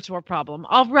have a first world problem.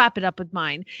 I'll wrap it up with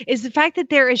mine. Is the fact that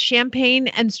there is champagne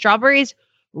and strawberries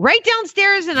right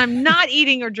downstairs, and I'm not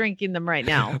eating or drinking them right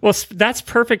now. Well, that's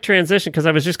perfect transition because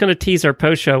I was just going to tease our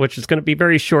post show, which is going to be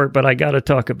very short, but I got to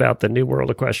talk about the New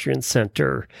World Equestrian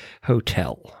Center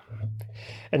Hotel.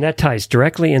 And that ties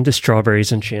directly into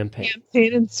strawberries and champagne.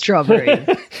 Champagne and strawberries.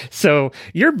 So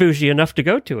you're bougie enough to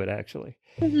go to it, actually.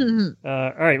 Mm-hmm.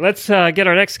 All right, let's get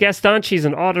our next guest on. She's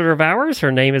an auditor of ours.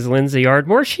 Her name is Lindsay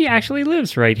Ardmore. She actually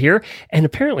lives right here, and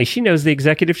apparently she knows the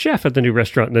executive chef of the new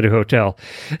restaurant in the new hotel.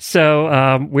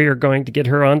 So we are going to get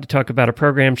her on to talk about a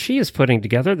program she is putting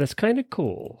together that's kind of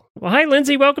cool. Well, hi,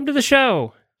 Lindsay. Welcome to the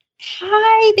show.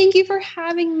 Hi, thank you for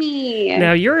having me.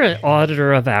 Now, you're an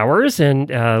auditor of ours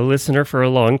and a listener for a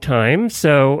long time,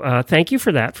 so thank you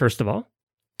for that, first of all.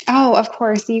 Oh, of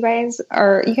course. You guys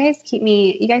keep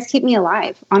me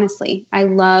alive. Honestly, I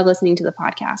love listening to the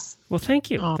podcast. Well,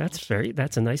 thank you. Oh.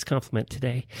 That's a nice compliment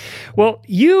today. Well,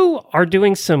 you are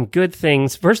doing some good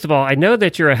things. First of all, I know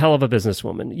that you're a hell of a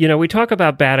businesswoman. You know, we talk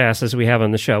about badasses we have on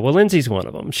the show. Well, Lindsay's one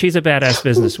of them. She's a badass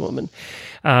businesswoman.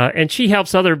 And she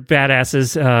helps other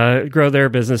badasses grow their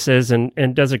businesses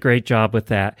and does a great job with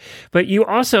that. But you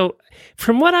also,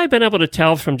 from what I've been able to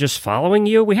tell from just following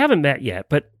you, we haven't met yet,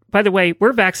 but by the way,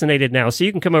 we're vaccinated now, so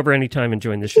you can come over anytime and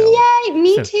join the show. Yay,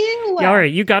 me too. Yeah, all right,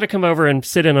 you got to come over and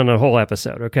sit in on a whole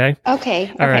episode, okay?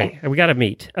 Okay. All right, we got to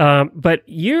meet. But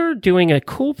you're doing a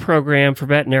cool program for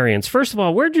veterinarians. First of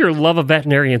all, where'd your love of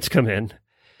veterinarians come in?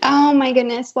 Oh my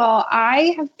goodness. Well,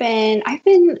 I've been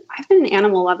an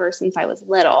animal lover since I was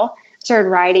little. Started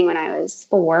riding when I was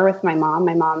 4 with my mom.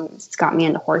 My mom's got me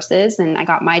into horses, and I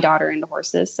got my daughter into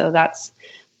horses, so that's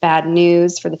bad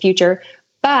news for the future.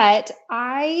 But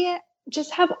I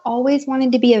just have always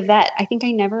wanted to be a vet. I think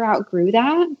I never outgrew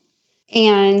that.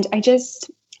 And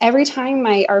every time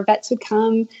our vets would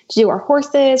come to do our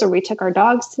horses, or we took our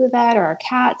dogs to the vet, or our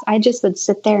cats, I just would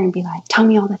sit there and be like, tell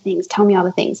me all the things.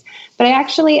 But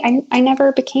I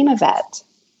never became a vet.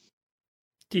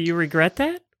 Do you regret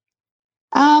that?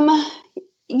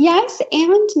 Yes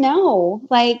and no.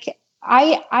 Like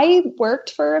I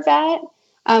worked for a vet.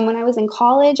 When I was in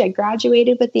college, I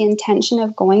graduated with the intention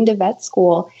of going to vet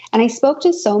school. And I spoke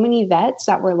to so many vets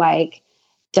that were like,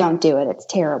 don't do it. It's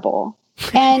terrible.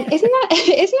 And isn't that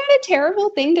a terrible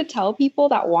thing to tell people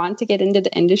that want to get into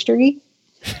the industry?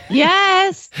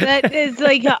 Yes. That is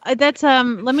like,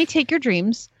 let me take your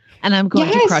dreams and I'm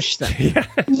going to crush them.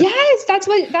 Yes, that's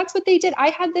what they did.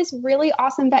 I had this really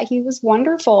awesome vet. He was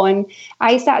wonderful. And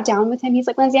I sat down with him. He's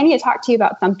like, Lindsay, I need to talk to you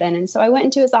about something. And so I went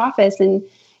into his office, and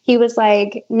he was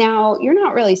like, now you're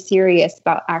not really serious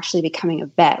about actually becoming a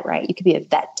vet, right? You could be a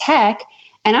vet tech.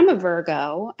 And I'm a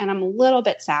Virgo, and I'm a little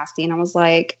bit sassy. And I was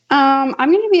like, I'm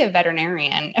going to be a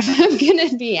veterinarian if I'm going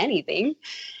to be anything.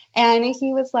 And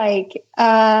he was like,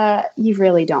 you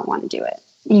really don't want to do it.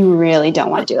 You really don't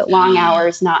want to do it. Long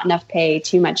hours, not enough pay,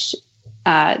 too many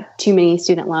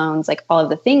student loans, like all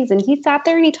of the things. And he sat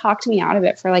there and he talked me out of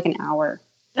it for like an hour.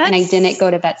 And I didn't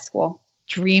go to vet school.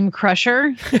 Dream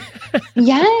crusher.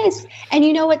 Yes. And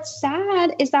you know, what's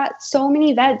sad is that so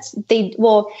many vets,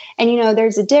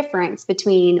 there's a difference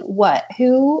between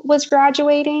who was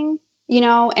graduating,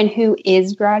 and who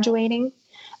is graduating.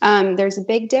 There's a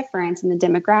big difference in the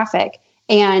demographic,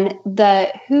 and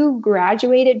who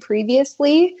graduated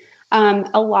previously.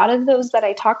 A lot of those that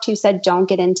I talked to said, don't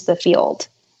get into the field.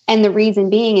 And the reason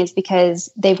being is because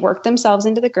they've worked themselves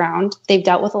into the ground. They've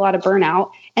dealt with a lot of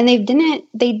burnout, and they're businesses.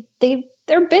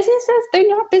 They're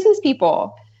not business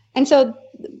people. And so,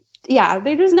 yeah,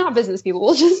 they're just not business people.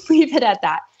 We'll just leave it at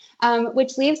that,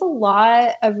 which leaves a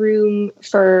lot of room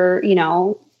for,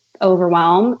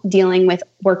 overwhelm, dealing with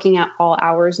working at all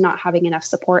hours, not having enough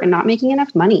support, and not making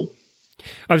enough money.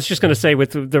 I was just going to say,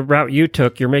 with the route you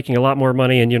took, you're making a lot more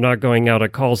money, and you're not going out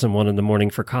at calls in 1 a.m.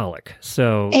 for colic.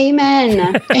 So,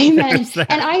 amen. And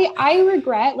I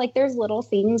regret, like, there's little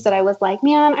things that I was like,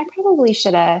 man, I probably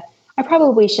should have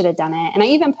done it. And I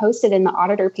even posted in the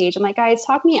auditor page, I'm like, guys,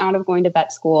 talk me out of going to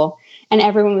vet school. and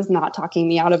everyone was not talking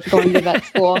me out of going to vet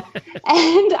school. And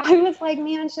I was like,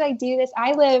 man, should I do this?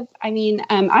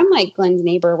 I'm like Glenn's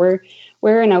neighbor.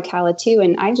 We're in Ocala too.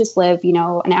 And I just live,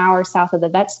 an hour south of the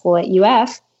vet school at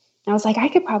UF. And I was like, I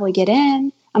could probably get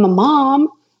in. I'm a mom,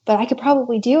 but I could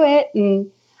probably do it.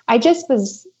 And I just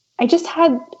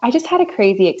had a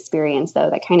crazy experience though,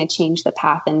 that kind of changed the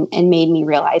path and made me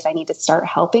realize I need to start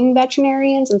helping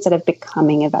veterinarians instead of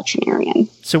becoming a veterinarian.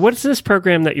 So what's this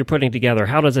program that you're putting together?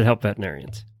 How does it help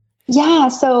veterinarians? Yeah,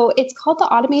 so it's called the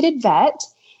Automated Vet.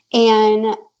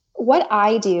 And what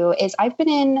I do is I've been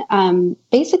in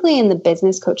basically in the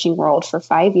business coaching world for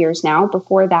 5 years now.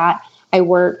 Before that, I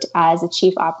worked as a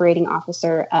chief operating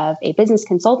officer of a business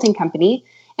consulting company.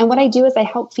 And what I do is I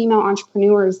help female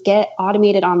entrepreneurs get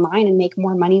automated online and make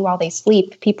more money while they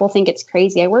sleep. People think it's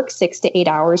crazy. I work 6 to 8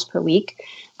 hours per week,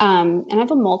 and I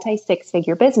have a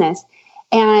multi-six-figure business.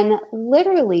 And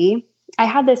literally, I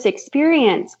had this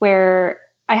experience where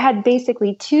I had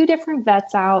basically 2 different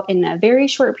vets out in a very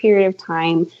short period of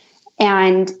time,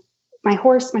 and my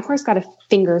horse got a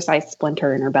finger-sized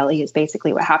splinter in her belly is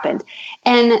basically what happened.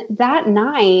 And that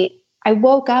night, I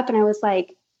woke up and I was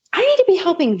like, I need to be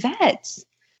helping vets.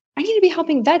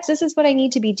 This is what I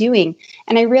need to be doing.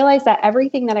 And I realized that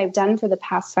everything that I've done for the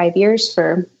past 5 years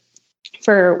for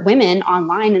women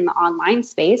online in the online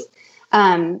space,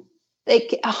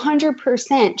 like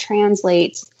 100%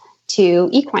 translates to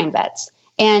equine vets.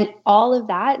 And all of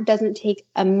that doesn't take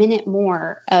a minute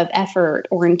more of effort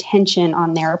or intention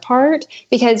on their part,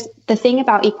 because the thing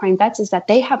about equine vets is that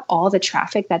they have all the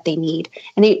traffic that they need.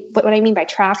 And what I mean by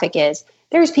traffic is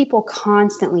there's people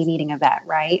constantly needing a vet,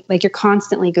 right? Like you're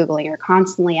constantly Googling, you're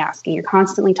constantly asking, you're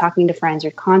constantly talking to friends,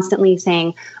 you're constantly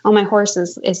saying, oh, my horse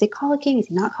is he colicking? Is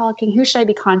he not colicking? Who should I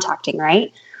be contacting,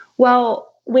 right?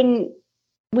 Well,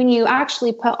 when you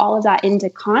actually put all of that into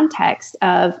context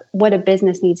of what a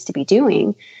business needs to be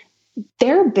doing,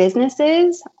 their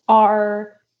businesses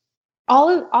are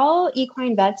all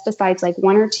equine vets, besides like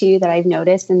 1 or 2 that I've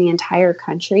noticed in the entire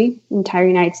country, entire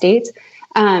United States,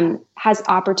 has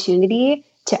opportunity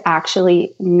to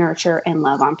actually nurture and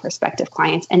love on prospective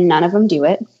clients, and none of them do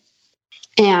it.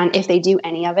 And if they do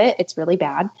any of it, it's really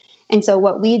bad. And so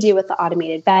what we do with the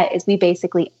Automated Vet is we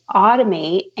basically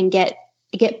automate and get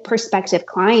prospective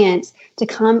clients to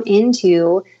come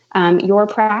into your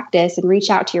practice and reach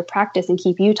out to your practice and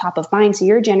keep you top of mind. So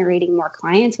you're generating more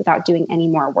clients without doing any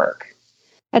more work.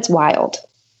 That's wild.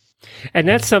 And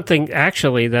that's something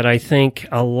actually that I think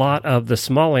a lot of the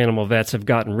small animal vets have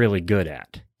gotten really good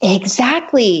at.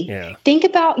 Exactly. Yeah. Think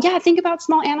about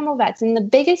small animal vets. And the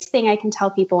biggest thing I can tell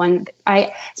people, and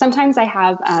I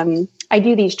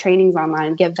do these trainings online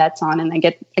and get vets on, and I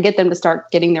get them to start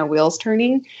getting their wheels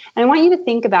turning. And I want you to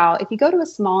think about, if you go to a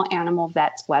small animal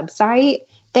vet's website,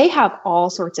 they have all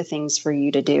sorts of things for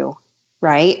you to do,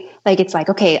 right? Like it's like,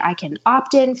 okay, I can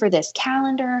opt in for this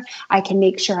calendar. I can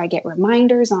make sure I get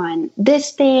reminders on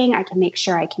this thing. I can make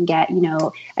sure I can get,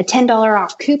 a $10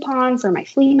 off coupon for my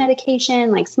flea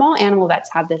medication. Like small animal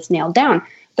vets have this nailed down,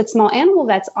 but small animal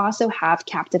vets also have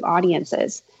captive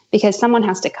audiences, because someone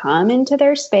has to come into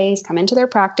their space, come into their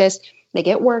practice, they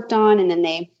get worked on, and then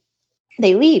they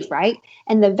leave, right?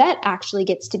 And the vet actually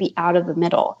gets to be out of the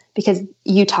middle, because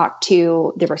you talk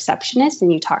to the receptionist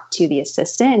and you talk to the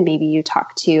assistant, and maybe you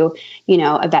talk to,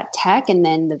 a vet tech, and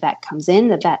then the vet comes in,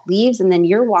 the vet leaves, and then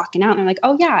you're walking out and they're like,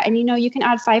 oh yeah, and you can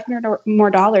add $500 or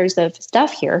more of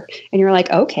stuff here. And you're like,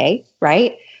 okay,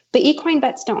 right? But equine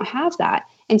vets don't have that.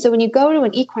 And so when you go to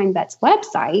an equine vet's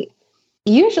website,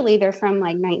 usually they're from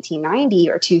like 1990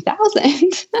 or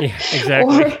 2000. Yeah,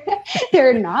 exactly. Or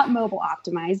they're not mobile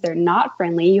optimized. They're not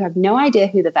friendly. You have no idea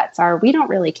who the vets are. We don't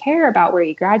really care about where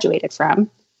you graduated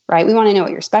from, right? We want to know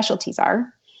what your specialties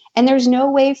are. And there's no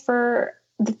way for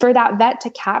that vet to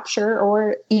capture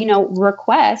or,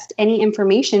 request any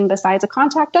information besides a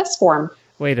contact us form.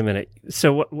 Wait a minute.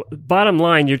 So bottom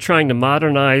line, you're trying to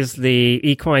modernize the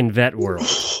equine vet world.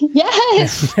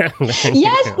 Yes. Yes,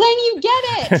 Glenn, you get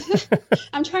it.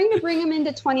 I'm trying to bring them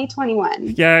into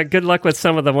 2021. Yeah, good luck with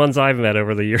some of the ones I've met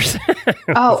over the years.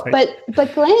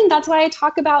 But Glenn, that's why I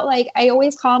talk about, I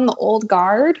always call them the old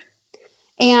guard.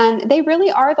 And they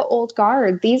really are the old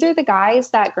guard. These are the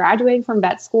guys that graduated from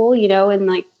vet school, in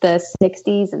like the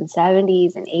 60s and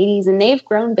 70s and 80s, and they've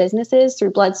grown businesses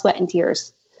through blood, sweat, and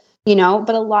tears.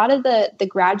 But a lot of the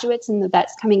graduates and the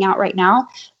vets coming out right now,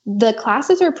 the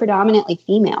classes are predominantly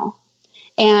female,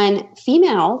 and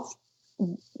females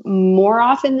more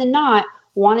often than not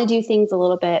want to do things a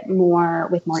little bit more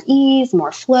with more ease,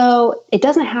 more flow. It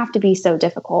doesn't have to be so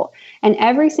difficult. And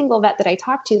every single vet that I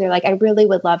talk to, they're like, I really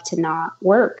would love to not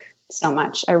work so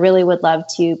much. I really would love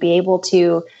to be able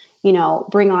to,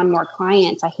 bring on more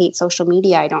clients. I hate social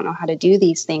media. I don't know how to do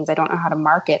these things. I don't know how to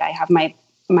market. I have my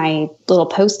little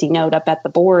Post-it note up at the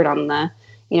board on the,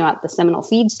 at the Seminole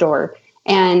feed store.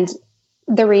 And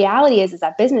the reality is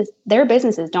that their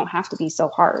businesses don't have to be so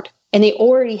hard. And they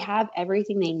already have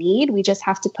everything they need. We just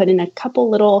have to put in a couple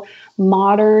little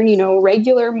modern,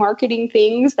 regular marketing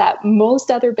things that most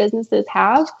other businesses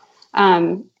have.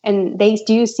 And they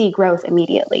do see growth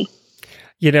immediately.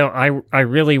 I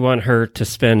really want her to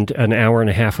spend an hour and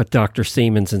a half with Dr.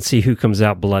 Siemens and see who comes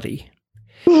out bloody.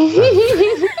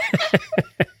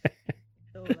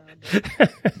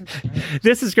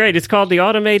 This is great. It's called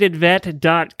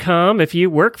theautomatedvet.com. If you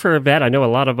work for a vet, I know a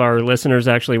lot of our listeners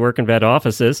actually work in vet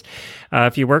offices.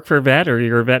 If you work for a vet or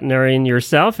you're a veterinarian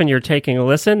yourself and you're taking a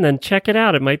listen, then check it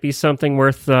out. It might be something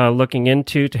worth looking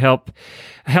into to help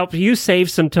you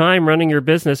save some time running your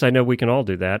business. I know we can all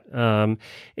do that. And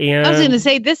I was going to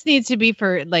say, this needs to be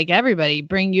for everybody.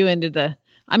 Bring you into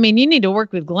you need to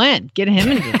work with Glenn. Get him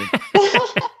into the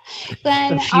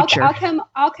Glenn, I'll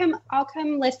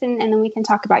come listen, and then we can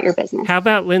talk about your business. How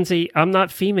about Lindsay? I'm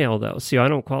not female though, so I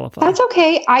don't qualify. That's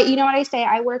okay. You know what I say?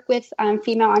 I work with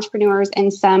female entrepreneurs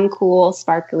and some cool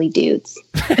sparkly dudes.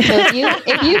 So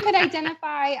if you could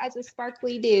identify as a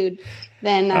sparkly dude,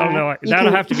 then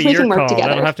that'll have to be your call.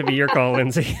 That'll have to be your call,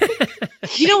 Lindsay.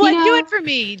 You know what? Do it for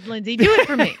me, Lindsay. Do it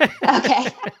for me.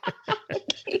 Okay.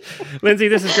 Lindsay,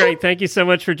 this is great. Thank you so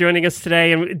much for joining us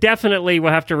today. And definitely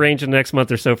we'll have to arrange the next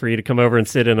month or so for you to come over and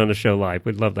sit in on a show live.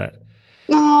 We'd love that.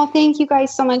 Oh, thank you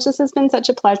guys so much. This has been such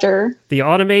a pleasure. The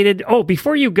automated. Oh,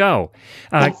 before you go,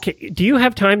 yes. Do you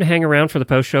have time to hang around for the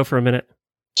post show for a minute?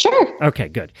 Sure. Okay,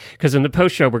 good. Because in the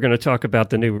post show, we're going to talk about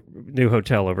the new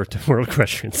hotel over to World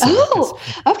Equestrian Center. Oh,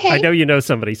 okay. I know you know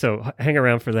somebody, so hang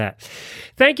around for that.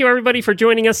 Thank you, everybody, for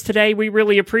joining us today. We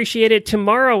really appreciate it.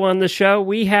 Tomorrow on the show,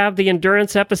 we have the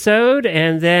endurance episode,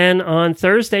 and then on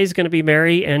Thursday is going to be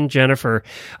Mary and Jennifer.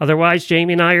 Otherwise,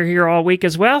 Jamie and I are here all week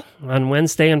as well on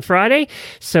Wednesday and Friday.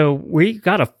 So we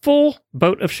got a full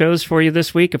boat of shows for you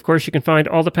this week. Of course, you can find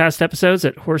all the past episodes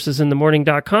at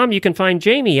horsesinthemorning.com. You can find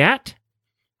Jamie at...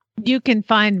 You can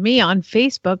find me on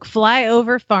Facebook,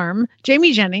 Flyover Farm,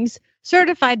 Jamie Jennings,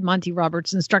 certified Monty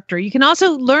Roberts instructor. You can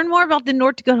also learn more about the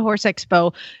North Dakota Horse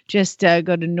Expo. Just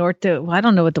go to I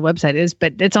don't know what the website is,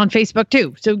 but it's on Facebook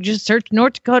too. So just search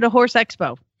North Dakota Horse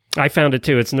Expo. I found it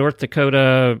too. It's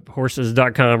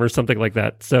northdakotahorses.com or something like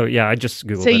that. So yeah, I just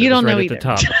Googled it. So you don't know either. At the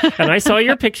top. And I saw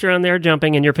your picture on there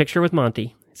jumping and your picture with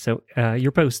Monty. So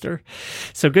your poster.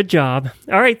 So good job.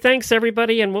 All right. Thanks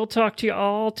everybody. And we'll talk to you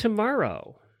all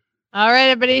tomorrow. All right,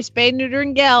 everybody. Spay, neuter,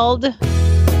 and geld.